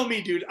 You know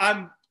me, dude.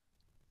 I'm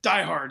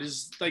Die Hard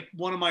is like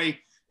one of my,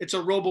 it's a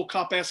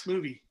RoboCop-esque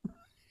movie.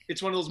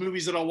 It's one of those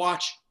movies that I'll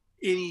watch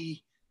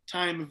any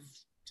time.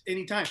 So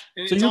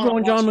you're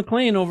going John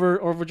McClane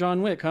over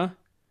John Wick, huh?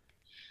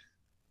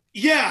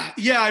 Yeah,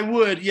 I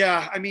would.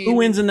 Yeah. I mean, who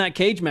wins in that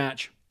cage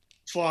match?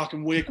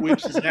 Fucking Wick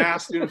whips his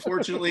ass, dude,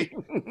 unfortunately.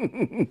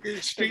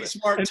 Street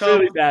smart, it's tough.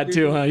 Really bad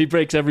too, huh? He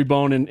breaks every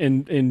bone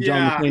in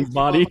John McClane's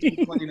body.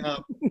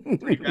 Up.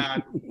 Pretty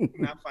bad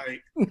in that fight.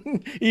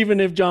 Even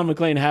if John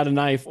McClane had a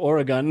knife or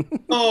a gun.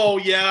 Oh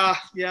yeah.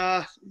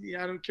 I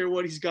don't care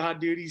what he's got,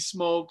 dude. He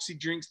smokes, he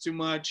drinks too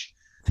much.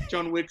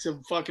 John Wick's a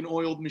fucking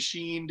oiled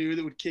machine, dude,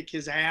 that would kick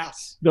his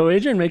ass. Though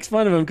Adrian makes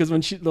fun of him because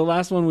when the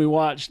last one we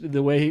watched,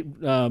 the way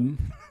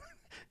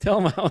tell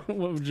him what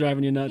was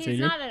driving you nuts. He's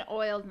Adrian. not an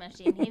oiled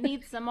machine. He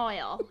needs some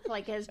oil.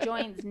 Like his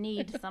joints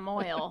need some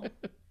oil.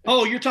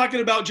 Oh, you're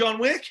talking about John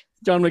Wick?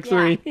 John Wick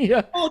 3.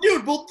 Yeah. Oh,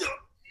 dude, well,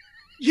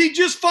 he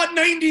just fought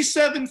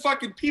 97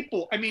 fucking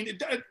people. I mean,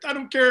 I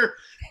don't care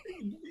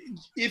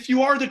if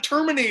you are the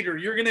Terminator,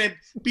 you're going to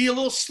be a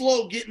little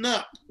slow getting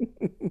up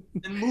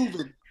and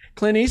moving.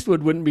 Clint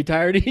Eastwood wouldn't be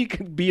tired. He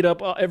could beat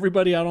up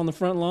everybody out on the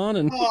front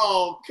lawn.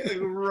 Oh,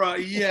 right.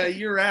 Yeah,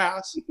 your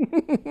ass.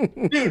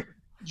 Dude,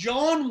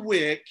 John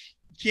Wick,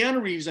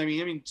 Keanu Reeves, I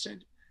mean,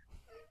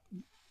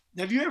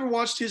 have you ever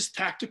watched his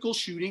tactical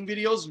shooting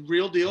videos?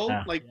 Real deal?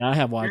 Yeah, like, I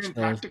have watched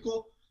those.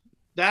 Tactical.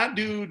 That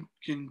dude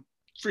can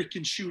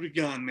freaking shoot a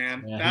gun,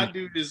 man. Yeah, that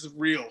dude is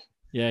real.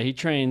 Yeah, he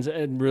trains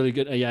and really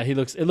good. Yeah,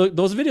 those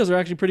videos are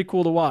actually pretty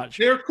cool to watch.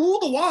 They're cool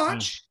to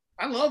watch.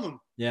 Yeah. I love them.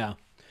 Yeah.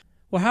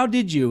 Well, how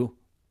did you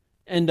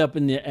end up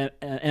in the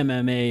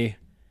MMA?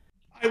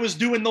 I was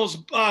doing those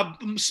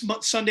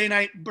Sunday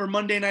night or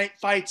Monday night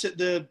fights at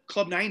the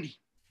Club 90.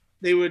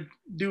 They would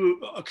do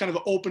a kind of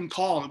an open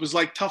call. It was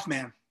like Tough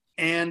Man.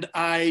 And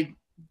I,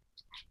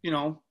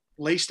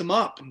 laced them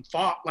up and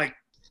fought like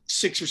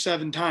 6 or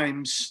 7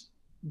 times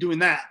doing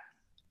that.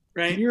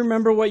 Right. Do you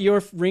remember what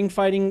your ring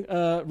fighting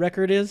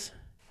record is?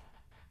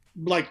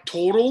 Like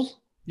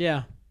total?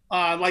 Yeah.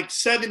 Like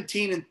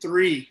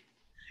 17-3,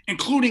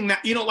 including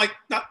that, like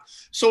that.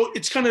 So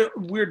it's kind of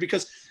weird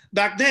because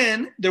back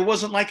then there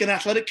wasn't like an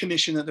athletic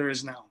commission that there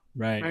is now.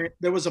 Right.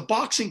 There was a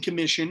boxing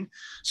commission.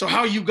 So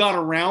how you got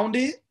around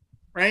it,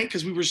 right?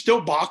 Because we were still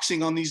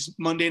boxing on these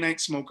Monday night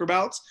smoker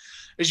bouts,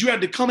 is you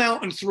had to come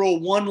out and throw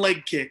one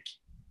leg kick.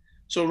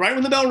 So right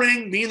when the bell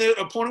rang, me and the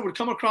opponent would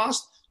come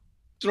across,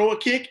 throw a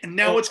kick, and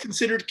now it's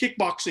considered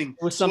kickboxing.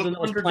 It was something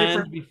that was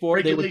planned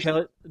before. They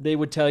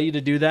would tell you to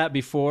do that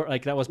before,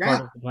 like that was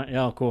part of the plan.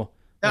 Oh, cool.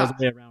 That was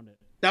the way around it.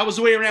 That was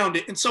the way around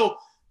it. And so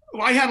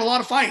I had a lot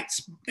of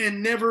fights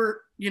and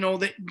never,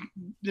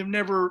 they've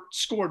never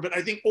scored. But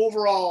I think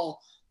overall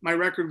my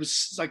record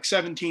was like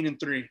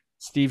 17-3.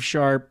 Steve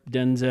Sharp,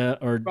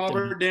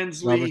 Robert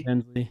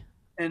Densley,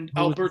 and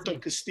Alberto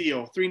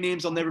Castillo. 3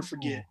 names I'll never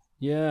forget.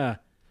 Yeah.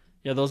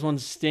 Yeah, those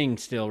ones sting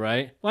still,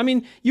 right? Well, I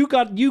mean, you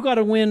got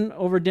a win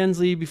over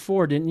Densley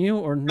before, didn't you?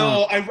 Or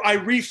not? No, I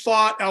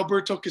refought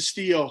Alberto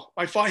Castillo.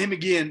 I fought him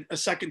again a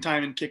second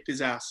time and kicked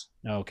his ass.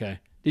 Okay.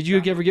 Did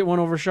you ever get one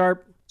over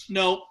Sharp?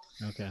 No.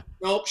 Okay.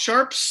 Nope.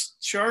 Sharp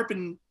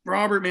and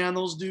Robert, man,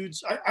 those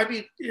dudes. I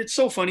mean, it's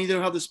so funny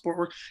though how the sport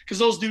works because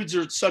those dudes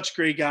are such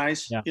great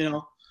guys,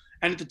 And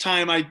at the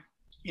time, I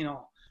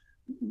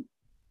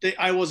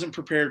wasn't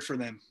prepared for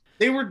them.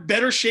 They were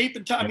better shape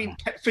and I mean,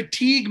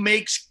 fatigue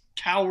makes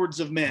cowards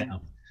of men. Yeah.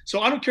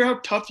 So I don't care how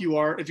tough you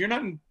are. If you're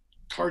not in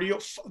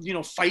cardio,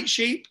 fight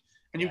shape,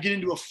 and you get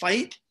into a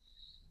fight,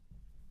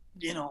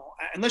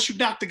 unless you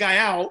knock the guy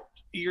out,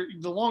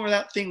 the longer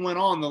that thing went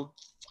on, the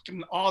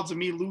fucking odds of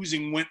me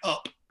losing went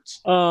up.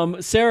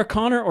 Sarah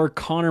Connor or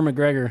Conor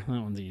McGregor?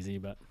 That one's easy,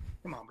 but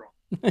come on, bro.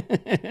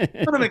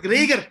 Conor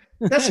McGregor,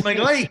 that's my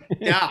guy.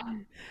 Yeah.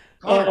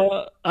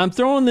 I'm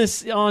throwing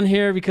this on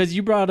here because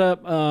you brought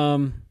up,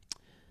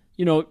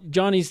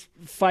 Johnny's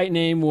fight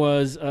name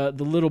was the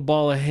Little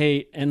Ball of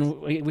Hate, and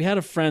we had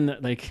a friend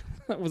that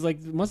was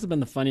like must have been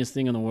the funniest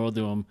thing in the world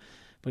to him,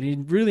 but he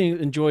really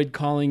enjoyed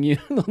calling you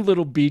the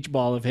Little Beach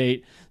Ball of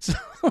Hate. So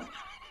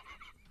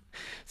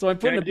I'm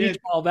putting a beach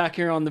ball back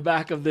here on the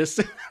back of this.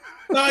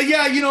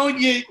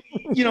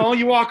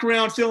 You walk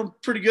around feeling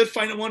pretty good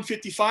fighting at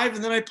 155,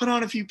 and then I put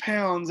on a few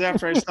pounds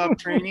after I stopped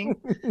training,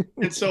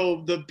 and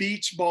so the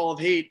beach ball of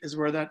hate is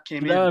where that came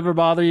in. Did that ever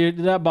bother you?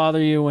 Did that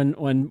bother you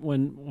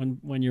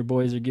when your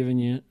boys are giving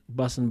you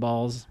busting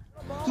balls?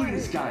 Look at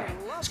this guy.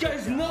 This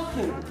guy's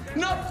nothing.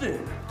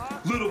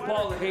 little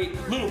ball of hate,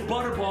 little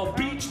butterball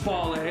beach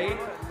ball of hate.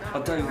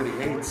 I'll tell you what he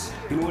hates.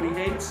 You know what he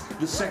hates?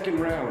 The second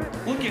round.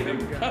 Look at him.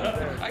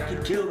 I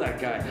could kill that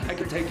guy. I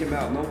could take him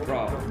out, no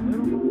problem.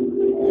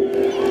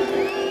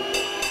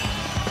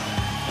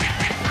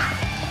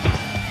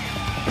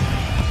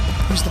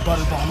 Who's the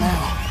butterball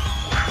now?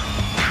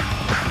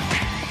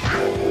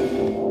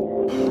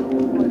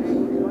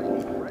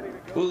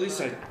 Well, at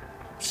least I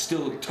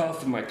still look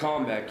tough in my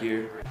combat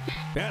gear.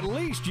 At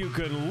least you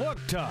can look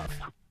tough.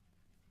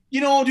 You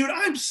know, dude,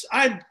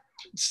 I'm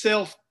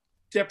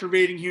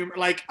self-deprivating humor.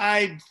 Like,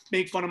 I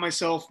make fun of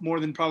myself more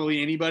than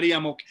probably anybody.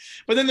 I'm okay.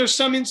 But then there's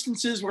some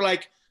instances where,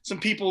 like, some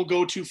people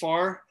go too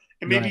far,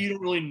 and maybe you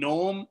don't really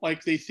know them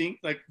like they think,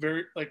 like,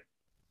 very, like,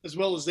 as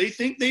well as they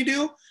think they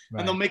do. Right.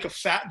 And they'll make a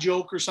fat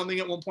joke or something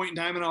at one point in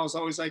time, and I was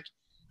always like,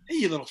 hey,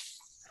 you little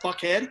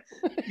fuckhead.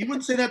 You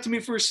wouldn't say that to me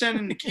if we were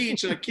standing in the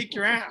cage and I'd kick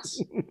your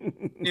ass.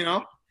 You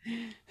know?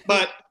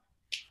 But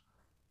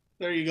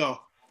there you go.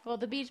 Well,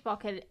 the beach ball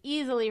could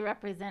easily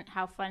represent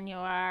how fun you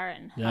are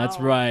and how, that's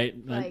right.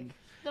 Like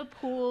the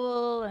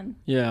pool and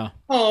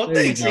Oh,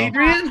 thanks,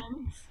 Adrian.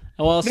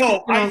 Well,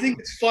 no, I think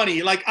it's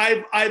funny. Like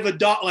I've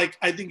adopted. Like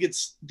I think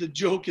it's the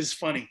joke is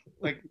funny.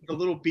 Like the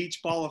little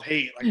beach ball of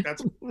hate. Like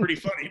that's pretty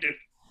funny, dude.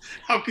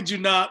 How could you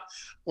not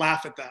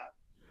laugh at that?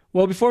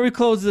 Well, before we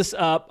close this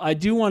up, I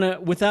do want to,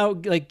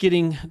 without like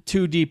getting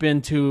too deep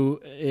into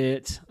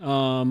it,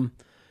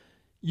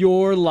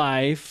 your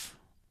life,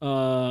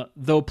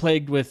 though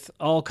plagued with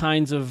all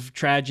kinds of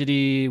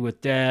tragedy, with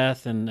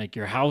death, and like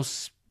your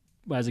house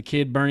as a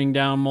kid burning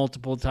down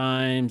multiple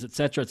times, et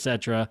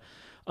cetera,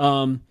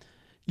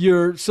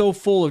 you're so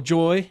full of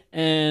joy,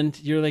 and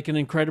you're like an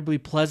incredibly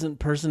pleasant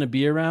person to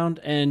be around,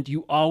 and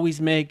you always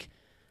make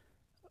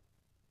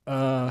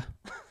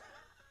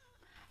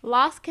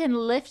loss can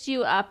lift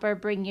you up or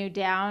bring you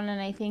down,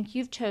 and I think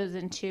you've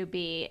chosen to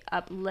be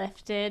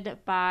uplifted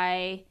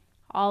by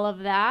all of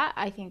that.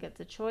 I think it's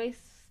a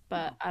choice,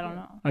 but I don't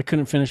know. I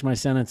couldn't finish my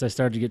sentence. I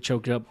started to get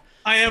choked up.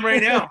 I am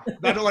right now.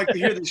 I don't like to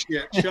hear this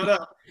shit. Shut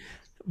up.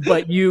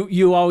 But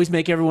you always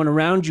make everyone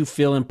around you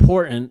feel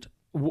important.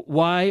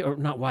 Why, or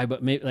not why,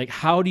 but maybe, like,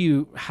 how do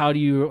you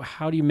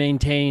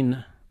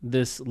maintain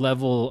this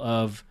level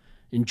of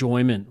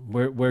enjoyment?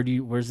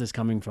 Where's this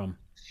coming from?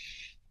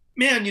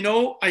 Man, you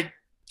know,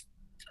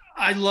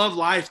 I love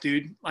life,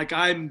 dude. Like,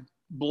 I'm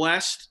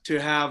blessed to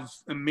have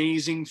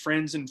amazing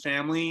friends and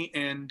family,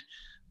 and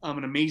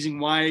an amazing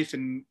wife,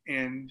 and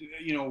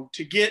you know,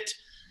 to get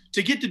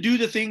to do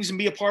the things and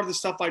be a part of the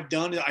stuff I've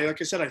done.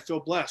 Like I said, I feel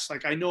blessed.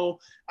 Like, I know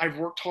I've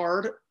worked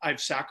hard,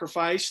 I've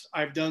sacrificed,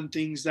 I've done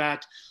things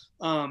that,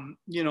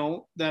 you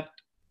know, that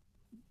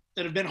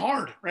have been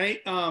hard, right?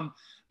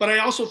 But I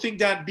also think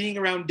that being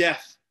around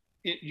death,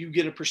 you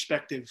get a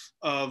perspective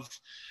of,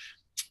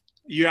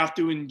 you have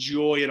to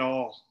enjoy it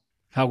all.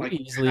 How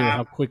easily or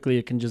how quickly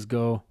it can just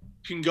go.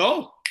 Can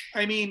go.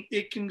 I mean,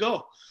 it can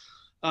go.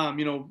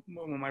 You know,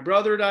 when my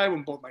brother died,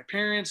 when both my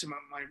parents and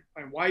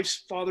my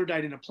wife's father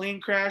died in a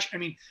plane crash, I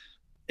mean,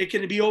 it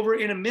can be over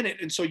in a minute.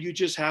 And so you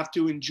just have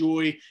to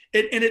enjoy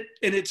it.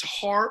 And it's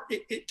hard.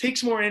 It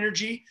takes more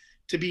energy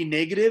to be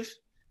negative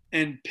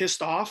and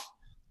pissed off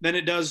than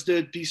it does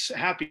to be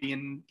happy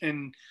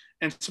and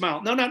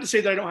smile. Now, not to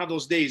say that I don't have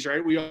those days,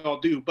 right? We all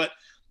do, but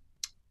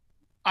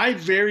I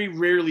very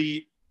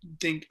rarely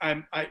think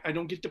I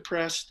don't get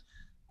depressed.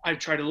 I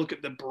try to look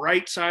at the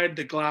bright side.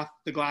 The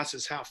glass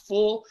is half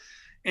full.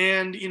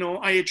 And, you know,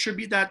 I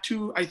attribute that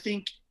to, I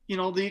think, you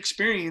know, the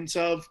experience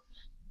of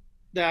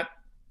that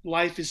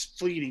life is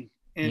fleeting,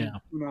 and,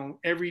 you know,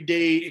 every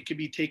day it could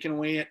be taken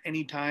away at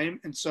any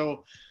time. And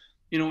so,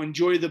 you know,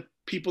 enjoy the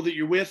people that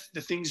you're with, the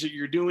things that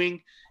you're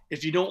doing.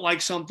 If you don't like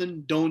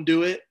something, don't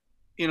do it.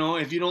 You know,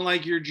 if you don't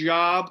like your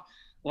job,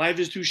 life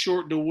is too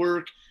short to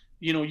work.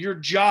 You know, your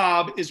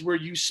job is where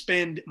you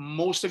spend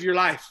most of your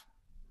life,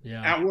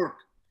 at work.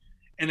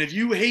 And if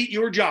you hate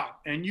your job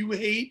and you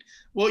hate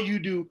what you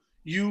do,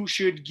 you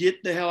should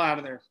get the hell out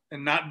of there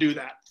and not do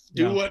that.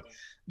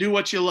 Do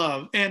what you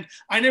love. And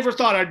I never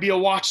thought I'd be a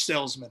watch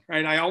salesman,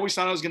 right? I always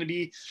thought I was going to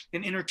be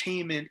in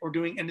entertainment or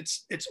doing, and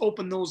it's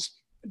opened those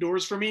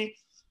doors for me.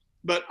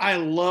 But I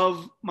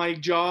love my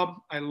job.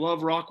 I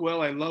love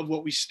Rockwell. I love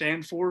what we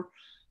stand for.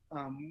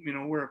 You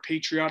know, we're a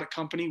patriotic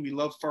company. We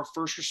love our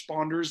first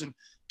responders and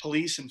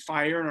police and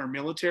fire and our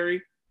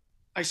military.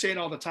 I say it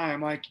all the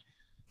time. Like,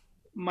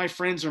 my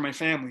friends are my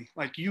family.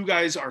 Like, you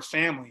guys are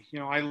family. You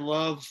know, I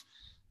love,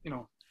 you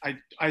know,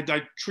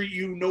 I treat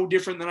you no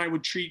different than I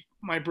would treat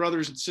my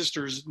brothers and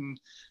sisters.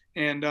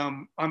 And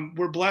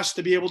we're blessed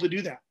to be able to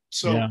do that.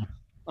 So,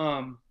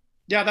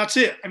 that's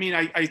it. I mean,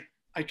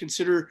 I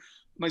consider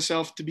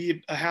myself to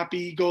be a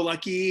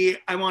happy-go-lucky.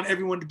 I want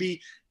everyone to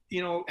be,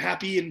 you know,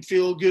 happy and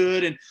feel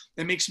good, and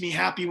it makes me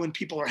happy when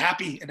people are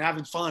happy and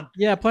having fun.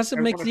 Yeah, plus it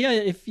makes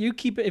if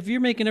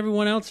you're making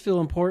everyone else feel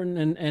important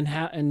and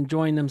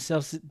enjoying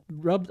themselves,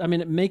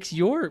 it makes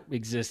your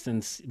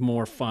existence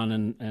more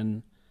fun,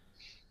 and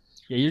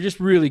you're just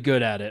really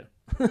good at it.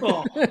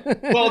 Well,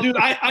 dude,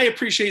 I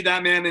appreciate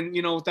that, man, and,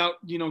 you know, without,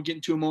 you know,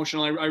 getting too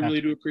emotional, I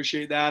really do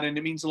appreciate that, and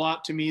it means a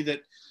lot to me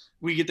that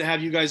we get to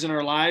have you guys in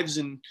our lives,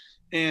 and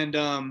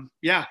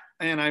yeah,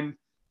 and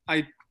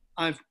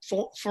I'm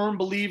firm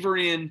believer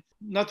in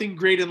nothing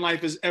great in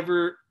life is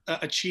ever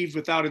achieved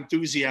without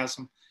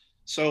enthusiasm.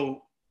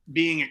 So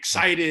being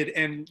excited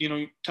and,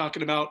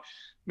 talking about,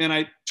 man,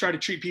 I try to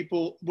treat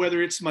people,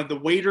 whether it's the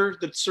waiter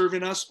that's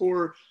serving us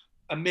or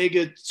a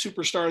mega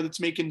superstar that's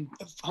making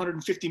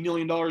 $150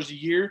 million a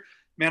year,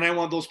 man, I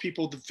want those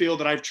people to feel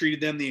that I've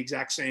treated them the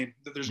exact same,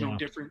 that there's no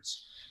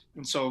difference.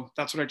 And so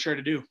that's what I try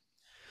to do.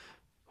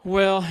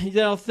 Well,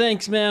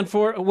 thanks, man.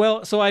 So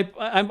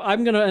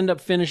I'm going to end up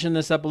finishing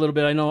this up a little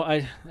bit. I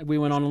know we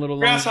went on a little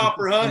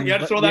grasshopper, huh? You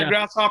had to throw that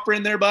grasshopper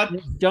in there,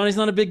 bud. Johnny's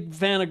not a big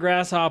fan of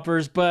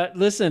grasshoppers, but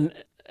listen,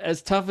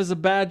 as tough as a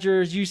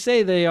badger as you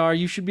say they are,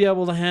 you should be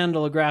able to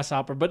handle a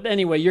grasshopper. But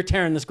anyway, you're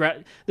tearing this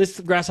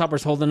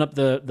grasshopper's holding up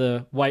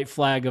the white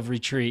flag of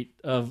retreat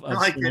of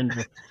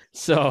surrender.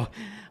 So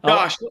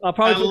gosh, I'll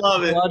probably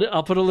love it.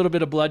 I'll put a little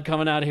bit of blood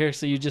coming out of here,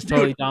 so you just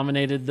totally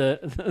dominated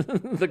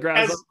the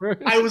grasshopper.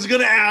 I was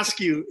going to ask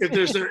you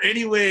if there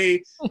any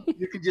way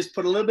you could just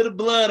put a little bit of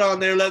blood on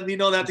there, let me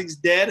know that thing's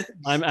dead.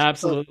 I'm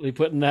absolutely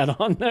putting that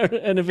on there,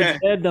 and if it's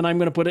dead, then I'm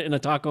going to put it in a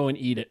taco and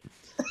eat it.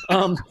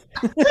 All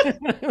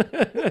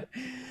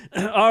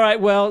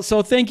right, well,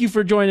 so thank you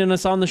for joining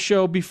us on the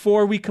show.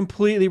 Before we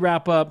completely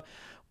wrap up,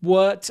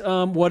 what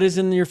is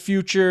in your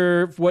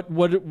future? What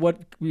do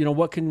you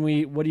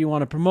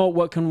want to promote?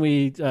 What can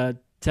we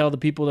tell the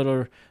people that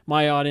are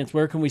my audience?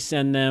 Where can we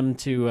send them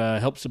to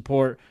help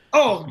support?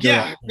 Oh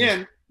yeah,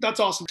 man, that's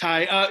awesome,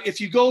 Ty.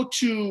 If you go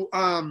to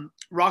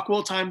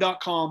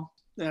rockwelltime.com,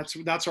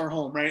 that's our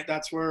home, right?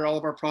 That's where all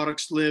of our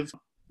products live.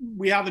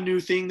 We have a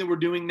new thing that we're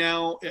doing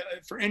now.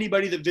 For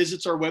anybody that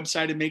visits our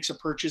website and makes a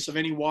purchase of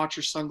any watch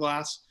or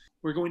sunglass,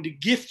 we're going to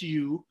gift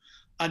you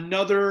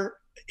another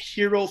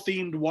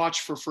hero-themed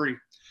watch for free.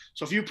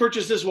 So if you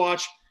purchase this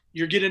watch,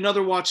 you get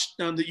another watch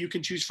that you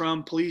can choose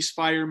from, police,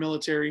 fire,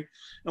 military.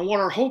 And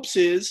what our hopes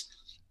is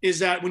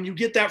that when you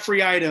get that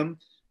free item,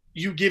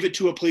 you give it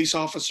to a police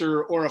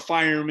officer or a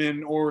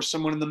fireman or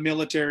someone in the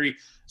military,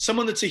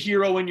 someone that's a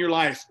hero in your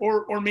life,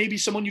 or maybe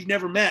someone you've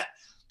never met.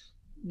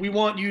 We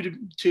want you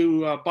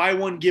to buy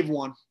one, give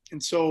one.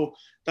 And so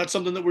that's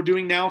something that we're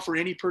doing now for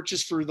any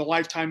purchase for the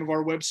lifetime of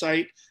our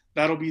website.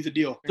 That'll be the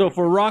deal. So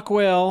for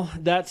Rockwell,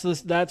 that's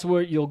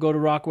where you'll go to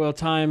Rockwell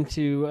Time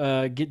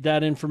to get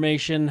that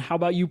information. How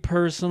about you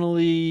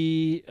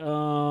personally?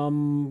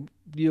 Do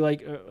you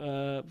like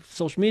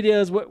social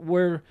medias?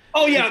 Where?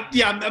 Oh yeah.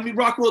 I mean,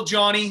 Rockwell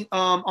Johnny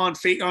on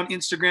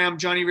Instagram,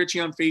 Johnny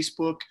Ritchie on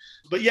Facebook.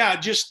 But yeah,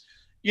 just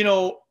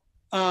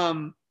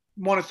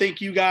want to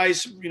thank you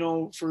guys,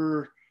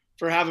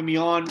 for having me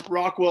on.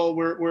 Rockwell,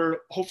 we're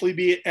hopefully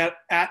be at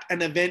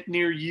an event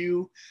near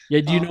you.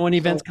 Yeah, do you know any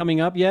events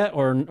coming up yet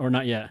or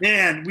not yet?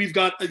 Man, we've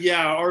got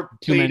our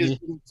plate is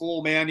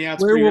full, man. Yeah,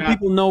 it's where will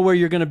people know where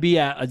you're going to be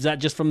at? Is that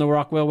just from the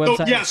Rockwell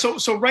website?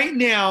 So right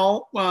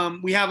now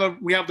we have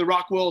the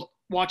Rockwell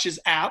Watches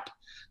app.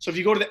 So if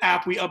you go to the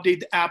app, we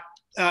update the app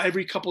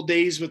every couple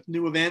days with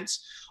new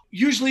events.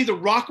 Usually the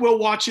Rockwell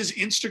Watches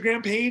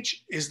Instagram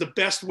page is the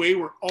best way.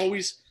 We're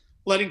always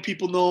letting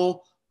people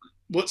know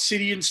what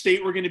city and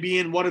state we're going to be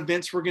in, what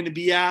events we're going to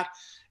be at.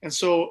 And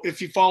so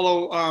if you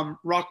follow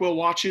Rockwell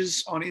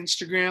Watches on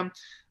Instagram,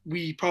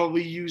 we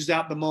probably use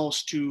that the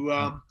most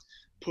to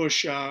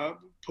push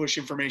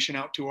information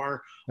out to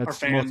our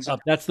fans.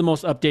 That's the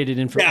most updated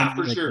information. Yeah,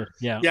 for sure.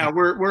 Yeah,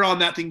 we're on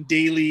that thing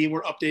daily.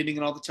 We're updating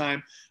it all the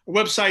time. Our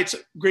website's a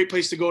great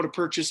place to go to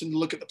purchase and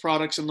look at the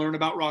products and learn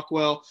about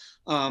Rockwell.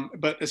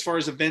 But as far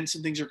as events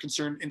and things are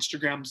concerned,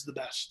 Instagram's the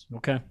best.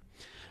 Okay.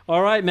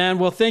 All right, man.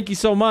 Well, thank you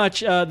so much.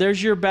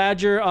 There's your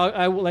Badger.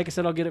 Like I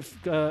said, I'll get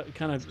it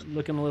kind of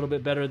looking a little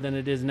bit better than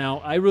it is now.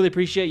 I really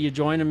appreciate you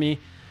joining me.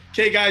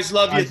 Okay, guys.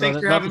 Love you. Thanks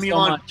for having me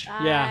on.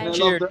 Yeah.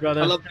 Cheers,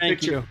 brother.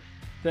 Thank you.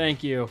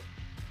 Thank you.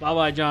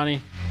 Bye-bye,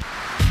 Johnny.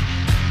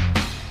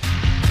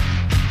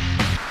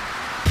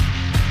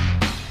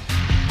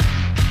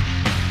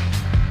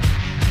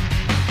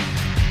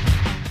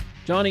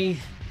 Johnny,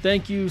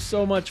 thank you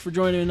so much for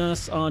joining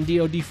us on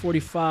DOD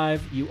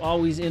 45. You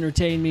always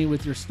entertain me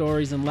with your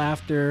stories and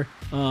laughter.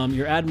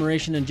 Your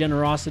admiration and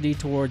generosity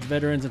towards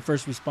veterans and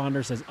first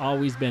responders has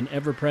always been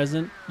ever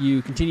present.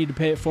 You continue to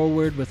pay it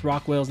forward with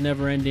Rockwell's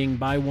never-ending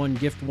buy one,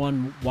 gift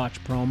one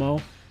watch promo,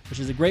 which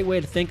is a great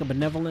way to thank a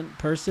benevolent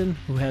person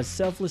who has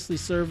selflessly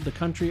served the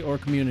country or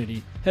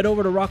community. Head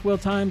over to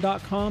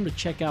rockwelltime.com to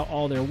check out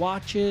all their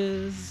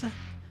watches,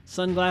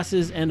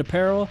 sunglasses, and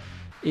apparel.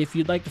 If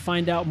you'd like to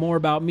find out more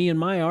about me and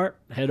my art,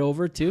 head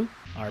over to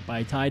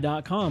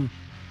artbytai.com.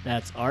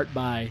 That's art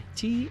by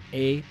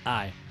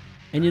T-A-I.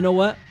 And you know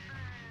what?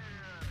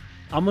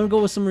 I'm going to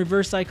go with some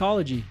reverse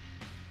psychology.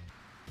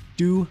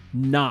 Do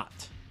not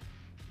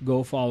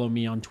go follow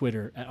me on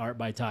Twitter at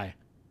artbytai.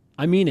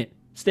 I mean it.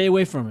 Stay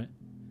away from it.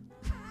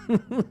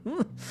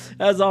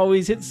 As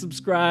always, hit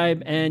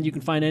subscribe, and you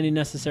can find any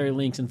necessary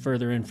links and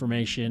further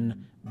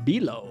information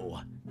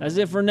below. That's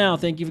it for now.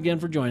 Thank you again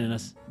for joining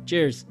us.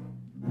 Cheers.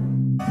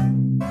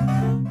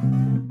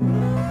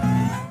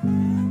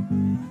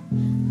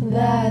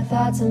 There are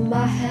thoughts in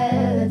my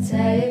head that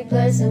take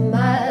place in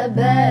my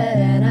bed,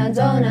 and I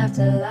don't have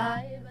to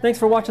lie. Thanks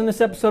for watching this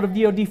episode of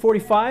DoD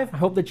 45. I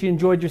hope that you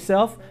enjoyed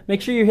yourself.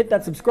 Make sure you hit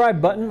that subscribe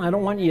button. I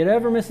don't want you to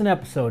ever miss an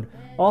episode.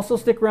 Also,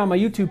 stick around my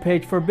YouTube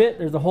page for a bit.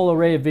 There's a whole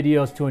array of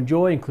videos to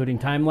enjoy, including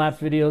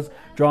time-lapse videos,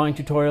 drawing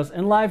tutorials,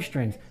 and live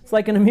streams. It's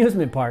like an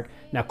amusement park.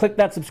 Now click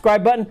that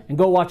subscribe button and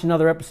go watch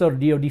another episode of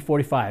DoD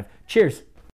 45. Cheers.